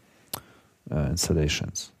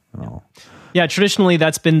installations. Yeah, traditionally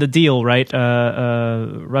that's been the deal, right?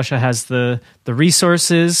 Russia has the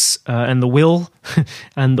resources and the will,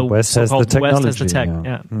 and the West has the technology. West has the tech.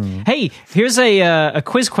 Yeah. Hey, here's a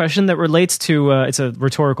quiz question that relates to. It's a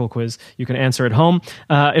rhetorical quiz. You can answer at home.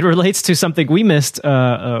 It relates to something we missed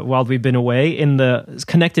while we've been away in the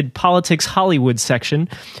Connected Politics Hollywood section.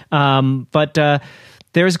 But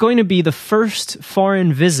there's going to be the first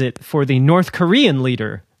foreign visit for the North Korean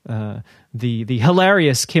leader. The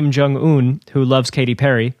hilarious Kim Jong-un, who loves Katy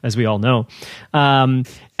Perry, as we all know. And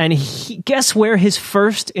guess where his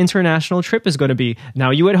first international trip is going to be?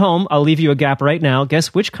 Now, you at home, I'll leave you a gap right now.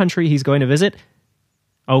 Guess which country he's going to visit?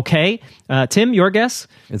 Okay. Tim, your guess?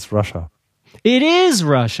 It's Russia. It is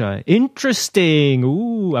Russia. Interesting.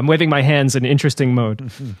 Ooh, I'm waving my hands in interesting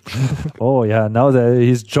mode. Oh, yeah. Now that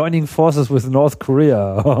he's joining forces with North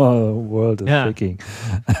Korea. The world is shaking.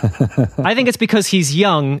 I think it's because he's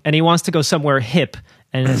young and he wants to go somewhere hip.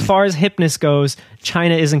 And as far as hipness goes,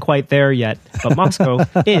 China isn't quite there yet, but Moscow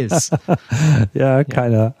is. Yeah,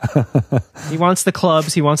 kind of. He wants the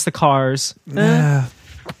clubs. He wants the cars. Yeah.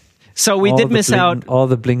 So we did miss out. All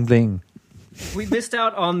the bling bling. We missed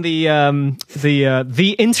out on the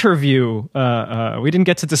interview. We didn't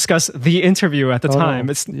get to discuss the interview at the time.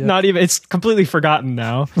 No. It's not even. It's completely forgotten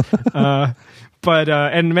now. But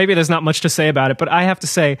and maybe there's not much to say about it. But I have to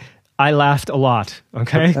say, I laughed a lot.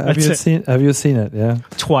 Okay, have you seen it? Yeah,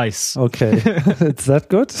 twice. Okay, it's that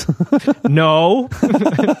good? No,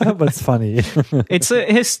 but it's funny.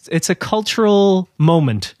 It's a cultural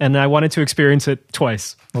moment, and I wanted to experience it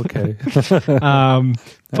twice. Okay.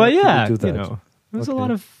 But yeah, it was a lot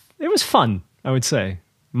of. It was fun, I would say,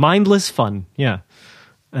 mindless fun. Yeah.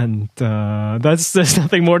 And there's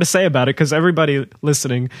nothing more to say about it, because everybody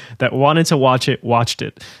listening that wanted to watch it watched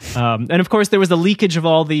it. And of course, there was the leakage of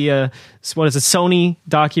all the Sony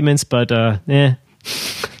documents, but I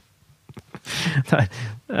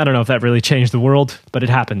don't know if that really changed the world, but it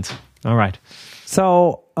happened. All right.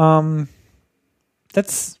 So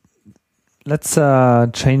let's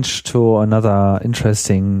change to another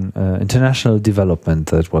interesting international development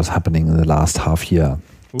that was happening in the last half year.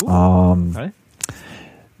 Okay.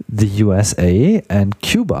 the USA and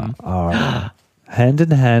Cuba are hand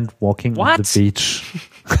in hand walking on the beach,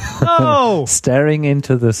 staring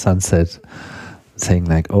into the sunset, saying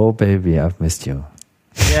like, "Oh baby, I've missed you."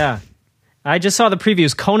 Yeah. I just saw the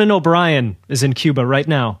previews. Conan O'Brien is in Cuba right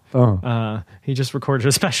now. He just recorded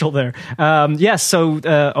a special there. So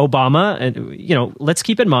Obama, let's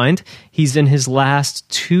keep in mind, he's in his last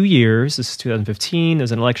 2 years. This is 2015.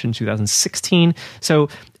 There's an election in 2016. So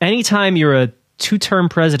anytime you're a two-term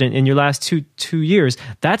president in your last two years,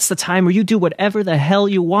 that's the time where you do whatever the hell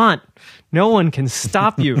you want. No one can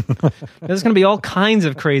stop you. There's going to be all kinds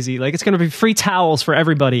of crazy, like it's going to be free towels for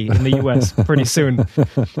everybody in the U.S. pretty soon.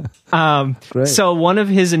 So one of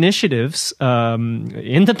his initiatives,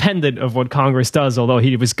 independent of what Congress does, although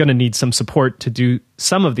he was going to need some support to do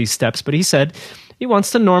some of these steps, but he said he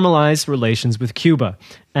wants to normalize relations with Cuba.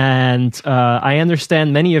 And I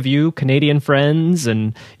understand many of you, Canadian friends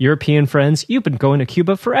and European friends, you've been going to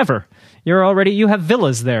Cuba forever. You have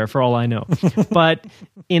villas there for all I know. But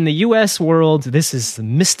in the US world, this is a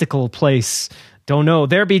mystical place. Don't know.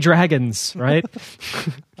 There be dragons, right?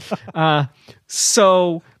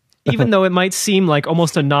 So even though it might seem like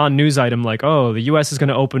almost a non-news item, like, oh, the US is going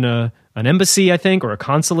to open an embassy, I think, or a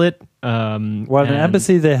consulate. An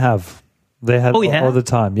embassy they have. They have all the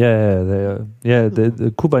time.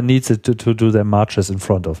 Cuba needs it to do their marches in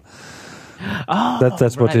front of.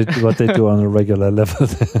 That's right. what they do on a regular level.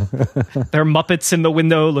 There are Muppets in the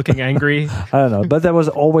window looking angry. I don't know, but there was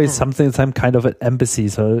always some kind of an embassy.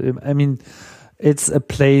 So I mean, it's a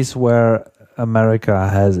place where America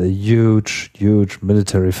has a huge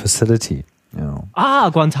military facility.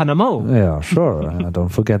 Guantanamo. Yeah, sure. Don't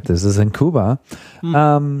forget this is in Cuba.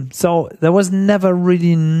 So there was never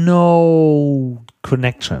really no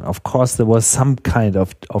connection. Of course, there was some kind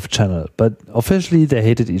of channel, but officially they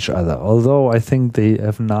hated each other. Although I think they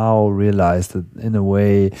have now realized that in a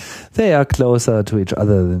way they are closer to each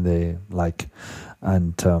other than they like.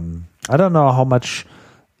 And I don't know how much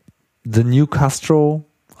the new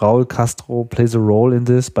Raul Castro plays a role in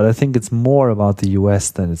this, but I think it's more about the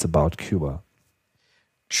US than it's about Cuba.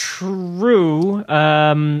 True.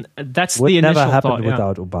 That's the initial never happened thought,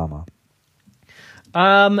 without Obama.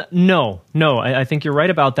 No. I think you're right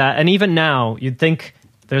about that. And even now, you'd think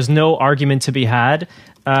there's no argument to be had.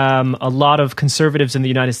 A lot of conservatives in the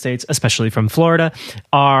United States, especially from Florida,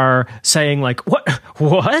 are saying like,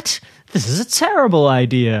 what? This is a terrible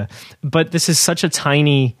idea. But this is such a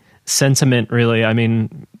tiny sentiment, really. I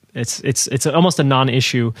mean, it's almost a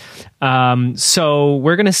non-issue. So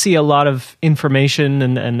we're going to see a lot of information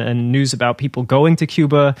and news about people going to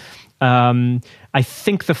Cuba. I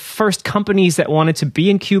think the first companies that wanted to be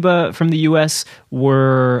in Cuba from the U.S.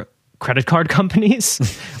 were credit card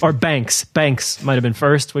companies or banks. Banks might have been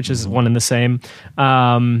first, which is one and the same.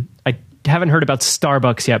 I haven't heard about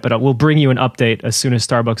Starbucks yet, but we'll bring you an update as soon as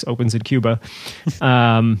Starbucks opens in Cuba.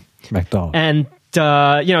 McDonald's. And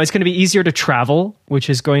it's going to be easier to travel, which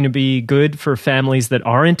is going to be good for families that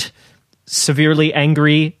aren't severely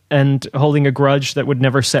angry and holding a grudge that would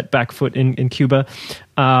never set back foot in Cuba.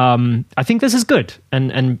 I think this is good.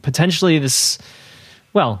 And potentially this,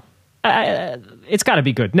 it's got to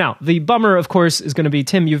be good. Now, the bummer, of course, is going to be,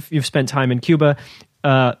 Tim, you've spent time in Cuba.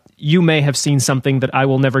 You may have seen something that I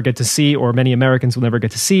will never get to see, or many Americans will never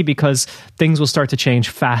get to see, because things will start to change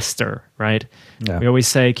faster, right? Yeah. We always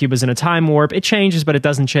say Cuba's in a time warp. It changes, but it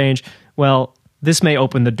doesn't change. Well, this may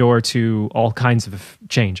open the door to all kinds of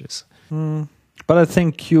changes. But I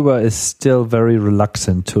think Cuba is still very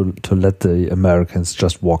reluctant to let the Americans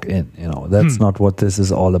just walk in. That's not what this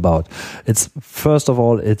is all about. It's, first of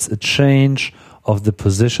all, it's a change of the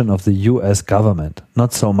position of the U.S. government.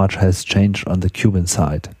 Not so much has changed on the Cuban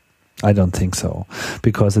side. I don't think so,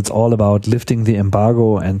 because it's all about lifting the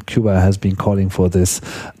embargo, and Cuba has been calling for this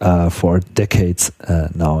for decades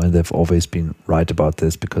now, and they've always been right about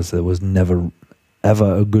this, because there was never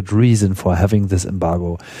ever a good reason for having this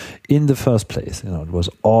embargo in the first place. It was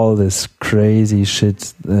all this crazy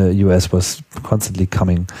shit US was constantly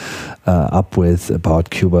coming up with about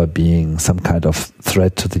Cuba being some kind of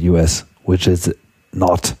threat to the US, which is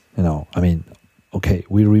not. Okay,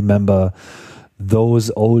 we remember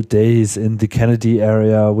those old days in the Kennedy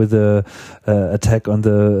area with the attack on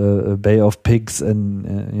the Bay of Pigs,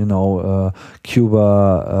 and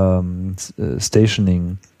Cuba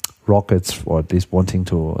stationing rockets, or at least wanting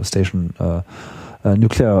to station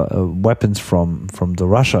nuclear weapons from the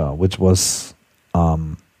Russia, which was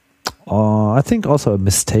I think also a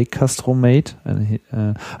mistake Castro made. And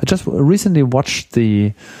I just recently watched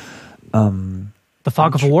the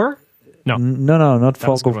Fog of War. No, not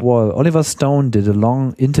Fog of War. Oliver Stone did a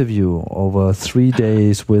long interview over 3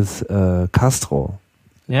 days with Castro.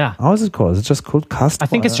 Yeah. How is it called? Is it just called Castro? I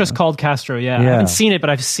think it's just called Castro. Yeah. I haven't seen it, but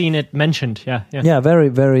I've seen it mentioned. Yeah. Yeah, very,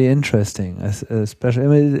 very interesting. Especially, I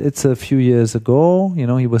mean, it's a few years ago. You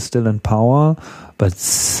know, he was still in power, but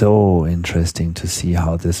so interesting to see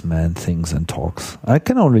how this man thinks and talks. I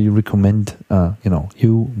can only recommend,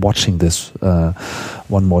 you watching this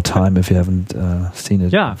one more time if you haven't seen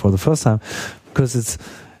it for the first time, because it's.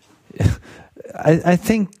 I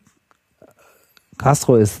think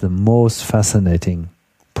Castro is the most fascinating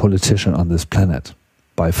politician on this planet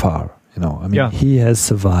by far. You know, I mean, he has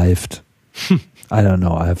survived. I don't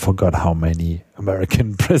know. I forgot how many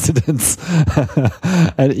American presidents,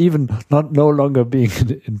 and even no longer being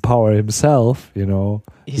in power himself. You know,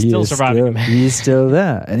 he's still surviving. He's still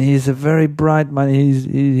there, and he's a very bright man.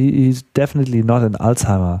 He's definitely not an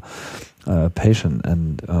Alzheimer patient,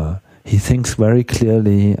 and he thinks very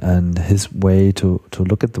clearly, and his way to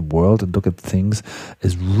look at the world and look at things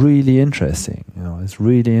is really interesting. You know, it's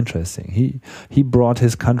really interesting. He brought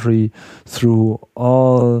his country through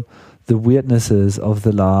all the weirdnesses of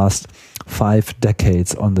the last 5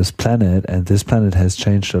 decades on this planet, and this planet has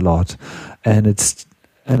changed a lot. And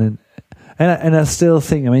I still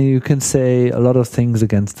think, I mean, you can say a lot of things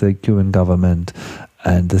against the Cuban government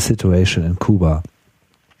and the situation in Cuba,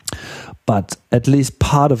 but at least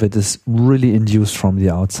part of it is really induced from the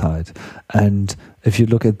outside. And if you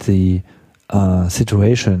look at the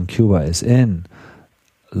situation Cuba is in,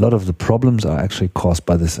 a lot of the problems are actually caused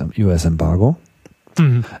by this U.S. embargo.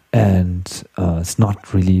 Mm-hmm. And it's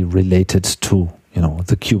not really related to,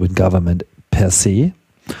 the Cuban government per se.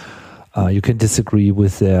 You can disagree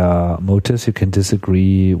with their motives. You can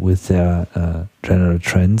disagree with their general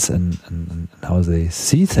trends and how they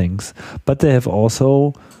see things. But they have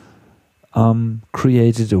also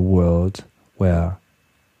created a world where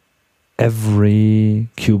every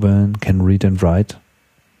Cuban can read and write.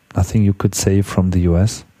 Nothing you could say from the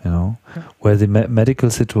US, where the medical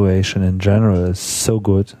situation in general is so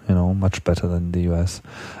good, much better than the US.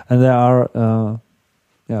 And they are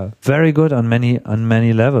very good on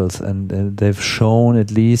many levels, and they've shown,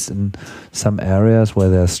 at least in some areas where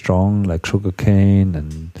they're strong, like sugarcane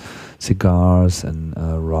and cigars and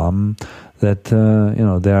rum, that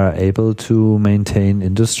they are able to maintain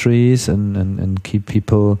industries and keep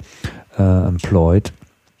people employed.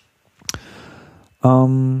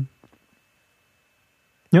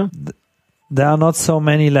 There are not so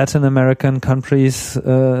many Latin American countries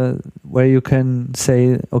where you can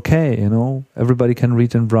say, okay, everybody can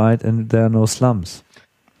read and write, and there are no slums.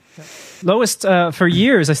 Lowest for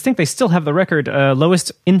years, I think they still have the record,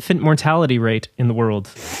 lowest infant mortality rate in the world.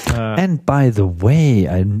 And by the way,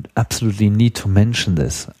 I absolutely need to mention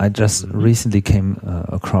this. I just recently came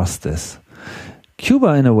across this.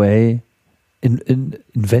 Cuba, in a way,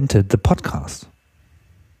 invented the podcast.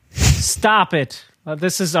 Stop it.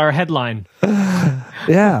 This is our headline.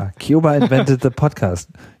 Yeah, Cuba invented the podcast.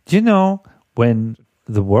 Do you know when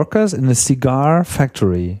the workers in a cigar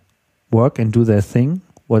factory work and do their thing,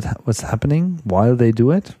 what's happening while they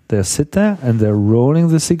do it? They sit there and they're rolling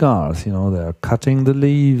the cigars. They're cutting the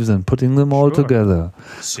leaves and putting them all together.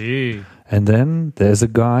 See. And then there's a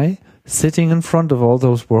guy sitting in front of all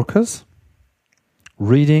those workers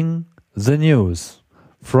reading the news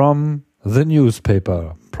from the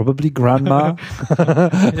newspaper. Probably grandma.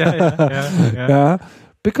 Yeah.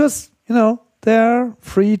 Because, they're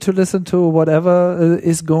free to listen to whatever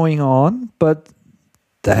is going on, but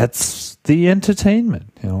that's the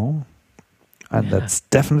entertainment, And that's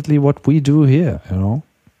definitely what we do here,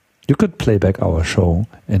 You could play back our show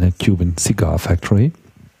in a Cuban cigar factory.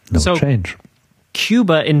 No change.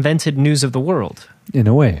 Cuba invented news of the world. In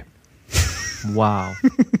a way. Wow.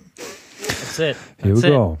 That's it. Here we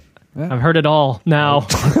go. Yeah. I've heard it all now.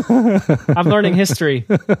 I'm learning history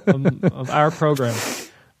of our program.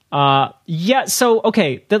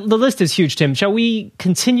 Okay, the list is huge, Tim. Shall we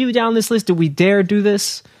continue down this list? Do we dare do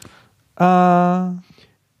this? Two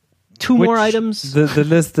more items? The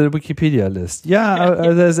list, the Wikipedia list.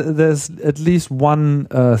 There's at least one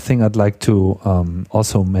thing I'd like to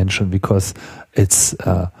also mention, because it's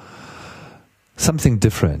something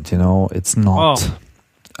different, It's not...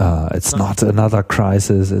 it's not another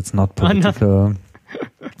crisis. It's not political.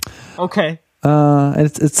 Okay.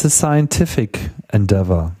 It's a scientific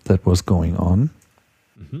endeavor that was going on.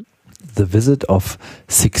 Mm-hmm. The visit of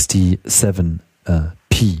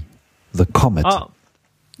 67P, the comet.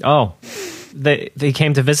 Oh, they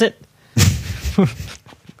came to visit?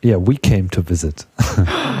 Yeah, we came to visit.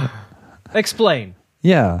 Explain.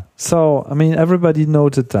 Yeah, so, I mean, everybody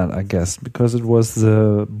noted that, I guess, because it was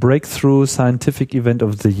the breakthrough scientific event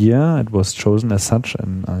of the year. It was chosen as such,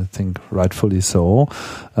 and I think rightfully so.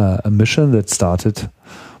 A mission that started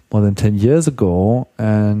more than 10 years ago,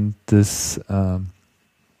 and this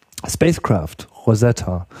spacecraft,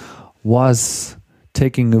 Rosetta, was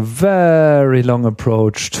taking a very long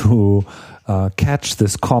approach to catch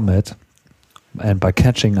this comet. And by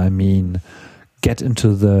catching, I mean get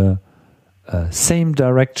into the same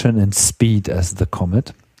direction and speed as the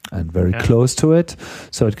comet and very close to it,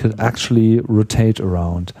 so it could actually rotate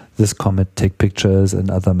around this comet, take pictures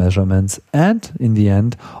and other measurements, and in the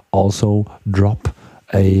end also drop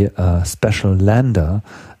a special lander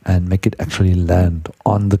and make it actually land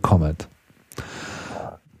on the comet.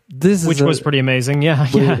 Which was pretty amazing,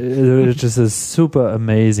 Which is a super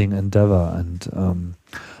amazing endeavor, and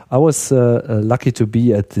I was lucky to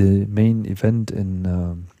be at the main event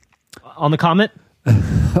in on the comet.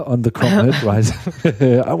 On the comet, right?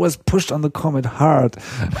 I was pushed on the comet hard.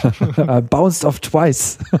 I bounced off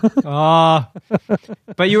twice. But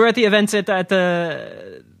you were at the event at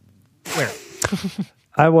the where?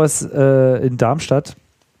 I was in Darmstadt.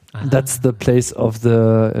 That's the place of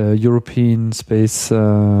the European Space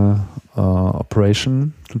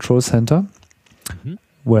Operation Control Center,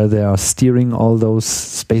 where they are steering all those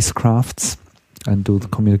spacecrafts and do the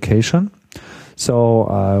communication. So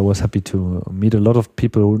I was happy to meet a lot of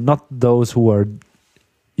people, not those who were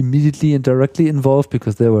immediately and directly involved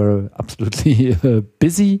because they were absolutely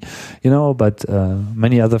busy, but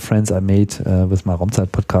many other friends I made with my Raumzeit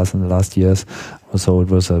podcast in the last years. So it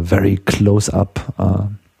was a very close-up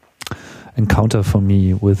encounter for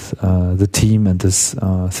me with the team and this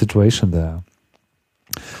situation there.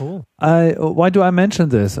 Cool. Why do I mention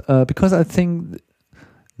this? Because I think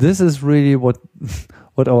this is really what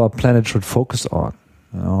our planet should focus on.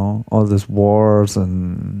 All these wars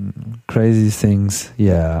and crazy things.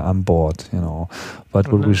 Yeah, I'm bored.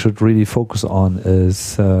 But what we should really focus on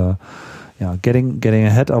is, getting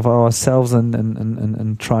ahead of ourselves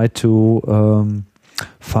and try to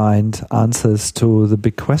find answers to the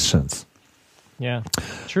big questions. Yeah,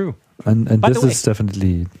 true. And this is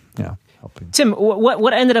definitely helping. Tim,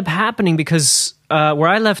 what ended up happening? Because where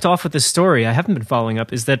I left off with this story, I haven't been following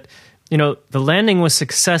up, is that the landing was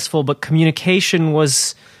successful, but communication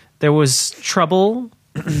there was trouble.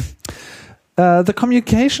 The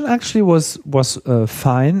communication actually was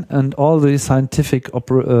fine, and all the scientific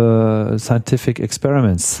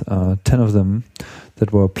experiments, 10 of them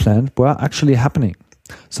that were planned, were actually happening.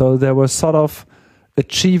 So they were sort of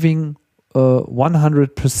achieving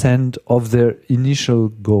 100% of their initial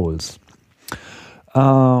goals.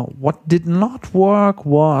 What did not work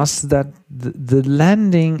was that the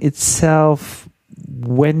landing itself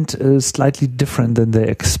went slightly different than they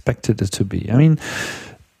expected it to be. I mean,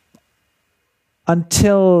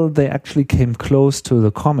 until they actually came close to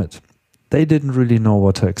the comet, they didn't really know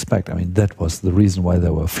what to expect. I mean, that was the reason why they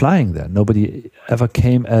were flying there. Nobody ever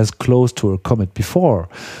came as close to a comet before.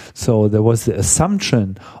 So there was the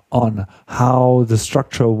assumption on how the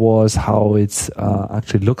structure was, how it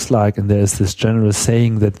actually looks like. And there's this general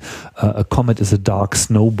saying that a comet is a dark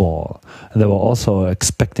snowball. And they were also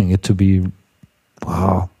expecting it to be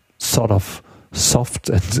sort of soft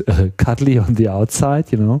and cuddly on the outside,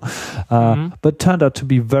 but turned out to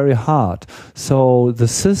be very hard. So the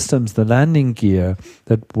systems, the landing gear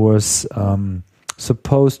that was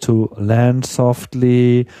supposed to land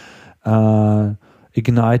softly,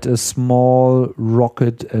 ignite a small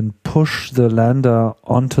rocket and push the lander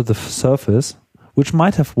onto the surface, which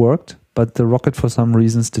might have worked, but the rocket for some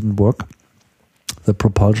reasons didn't work. The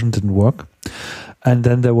propulsion didn't work. And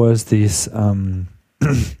then there was these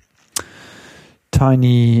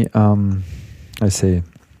tiny,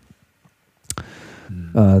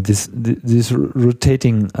 these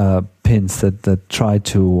rotating pins that try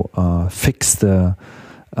to fix the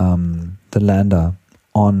lander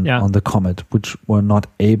on the comet, which were not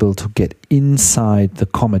able to get inside the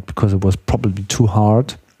comet because it was probably too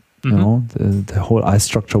hard. The whole ice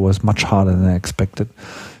structure was much harder than I expected.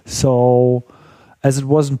 So, as it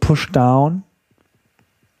wasn't pushed down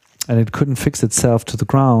and it couldn't fix itself to the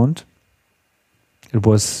ground, it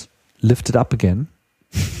was lifted up again,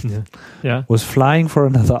 was flying for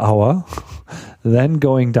another hour, then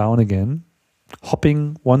going down again,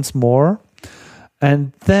 hopping once more,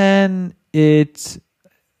 and then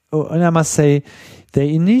and I must say,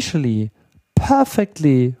 they initially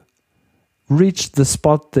perfectly reached the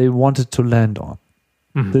spot they wanted to land on.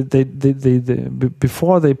 They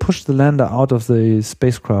before they pushed the lander out of the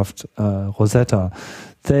spacecraft Rosetta,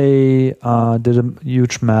 they did a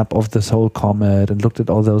huge map of this whole comet and looked at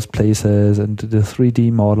all those places and did a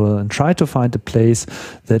 3D model and tried to find a place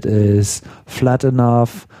that is flat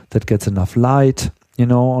enough, that gets enough light. You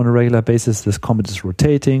know, on a regular basis, this comet is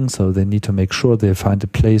rotating, so they need to make sure they find a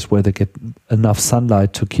place where they get enough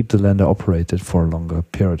sunlight to keep the lander operated for a longer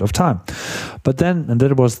period of time. But then, and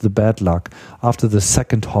that was the bad luck, after the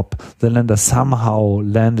second hop, the lander somehow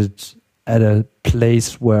landed at a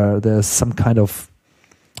place where there's some kind of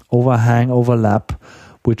overlap,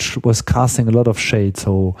 which was casting a lot of shade.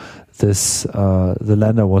 So this the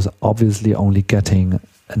lander was obviously only getting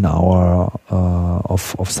an hour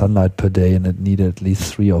of sunlight per day, and it needed at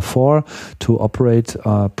least 3 or 4 to operate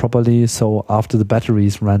properly. So after the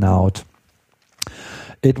batteries ran out,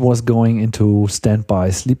 it was going into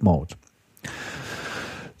standby sleep mode.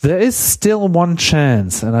 There is still one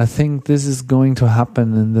chance, and I think this is going to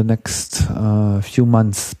happen in the next few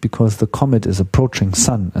months, because the comet is approaching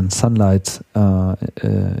sun, and sunlight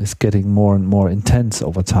is getting more and more intense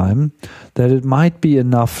over time, that it might be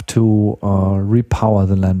enough to repower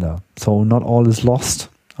the lander. So not all is lost.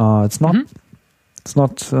 It's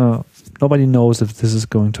not. Nobody knows if this is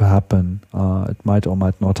going to happen. It might or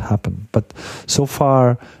might not happen. But so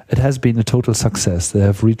far, it has been a total success. They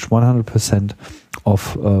have reached 100%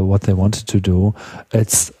 of what they wanted to do.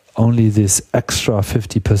 It's only this extra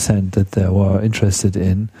 50% that they were interested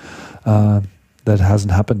in that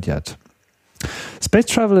hasn't happened yet. Space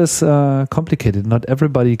travel is complicated. Not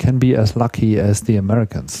everybody can be as lucky as the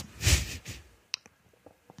Americans.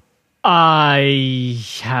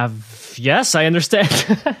 Yes, I understand.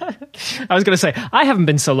 I was going to say, I haven't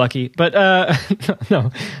been so lucky, but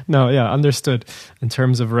no, yeah, understood in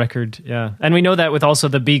terms of record, yeah. And we know that with also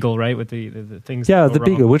the Beagle, right, with the things. Yeah, the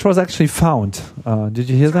Beagle, which was actually found. Did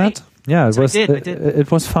you hear that? Right. Yeah, it was. I did. It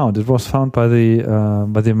was found. It was found by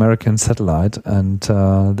the American satellite, and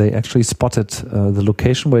they actually spotted the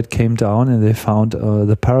location where it came down, and they found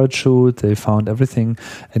the parachute. They found everything,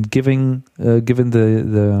 and given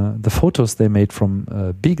the photos they made from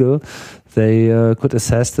Beagle, they could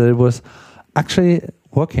assess that it was actually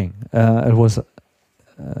working. It was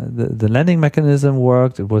the landing mechanism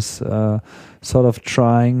worked. It was sort of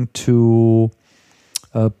trying to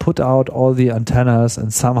put out all the antennas,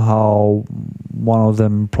 and somehow one of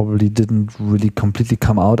them probably didn't really completely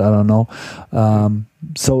come out. I don't know.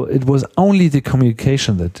 So it was only the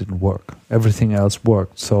communication that didn't work. Everything else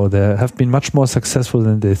worked. So they have been much more successful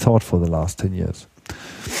than they thought for the last 10 years.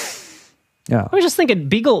 Yeah. I was just thinking,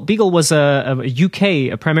 Beagle was a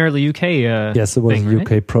primarily UK. Yes, it was thing, a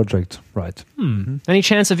UK project, right? Mm-hmm. Any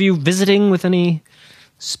chance of you visiting with any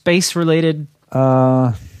space-related?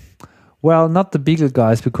 Well, not the Beagle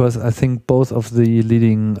guys, because I think both of the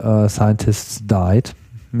leading scientists died.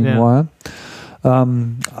 Meanwhile,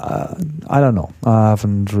 I don't know. I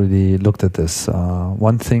haven't really looked at this.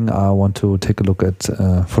 One thing I want to take a look at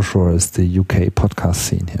for sure is the UK podcast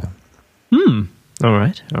scene here. All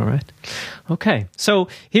right. Okay, so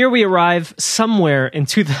here we arrive somewhere in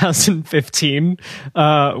 2015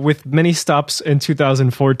 with many stops in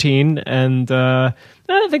 2014, and I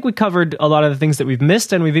think we covered a lot of the things that we've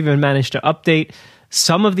missed, and we've even managed to update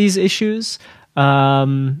some of these issues.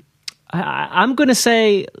 I'm going to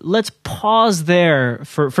say let's pause there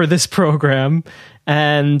for this program,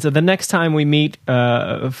 and the next time we meet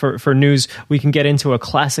for news, we can get into a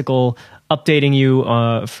classical updating you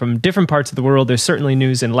from different parts of the world. There's certainly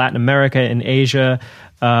news in Latin America, in Asia,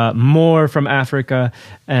 more from Africa,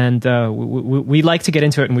 and we like to get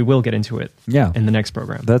into it, and we will get into it in the next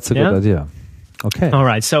program. That's a good idea. Okay. All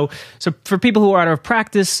right. So for people who are out of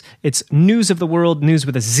practice, it's News of the World, news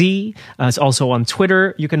with a Z. It's also on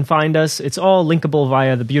Twitter. You can find us. It's all linkable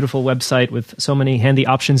via the beautiful website with so many handy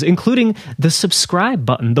options, including the subscribe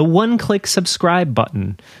button, the one-click subscribe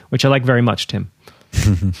button, which I like very much, Tim.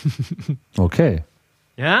 Okay.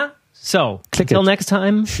 Yeah? So, until next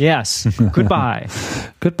time, yes. Goodbye.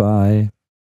 Goodbye.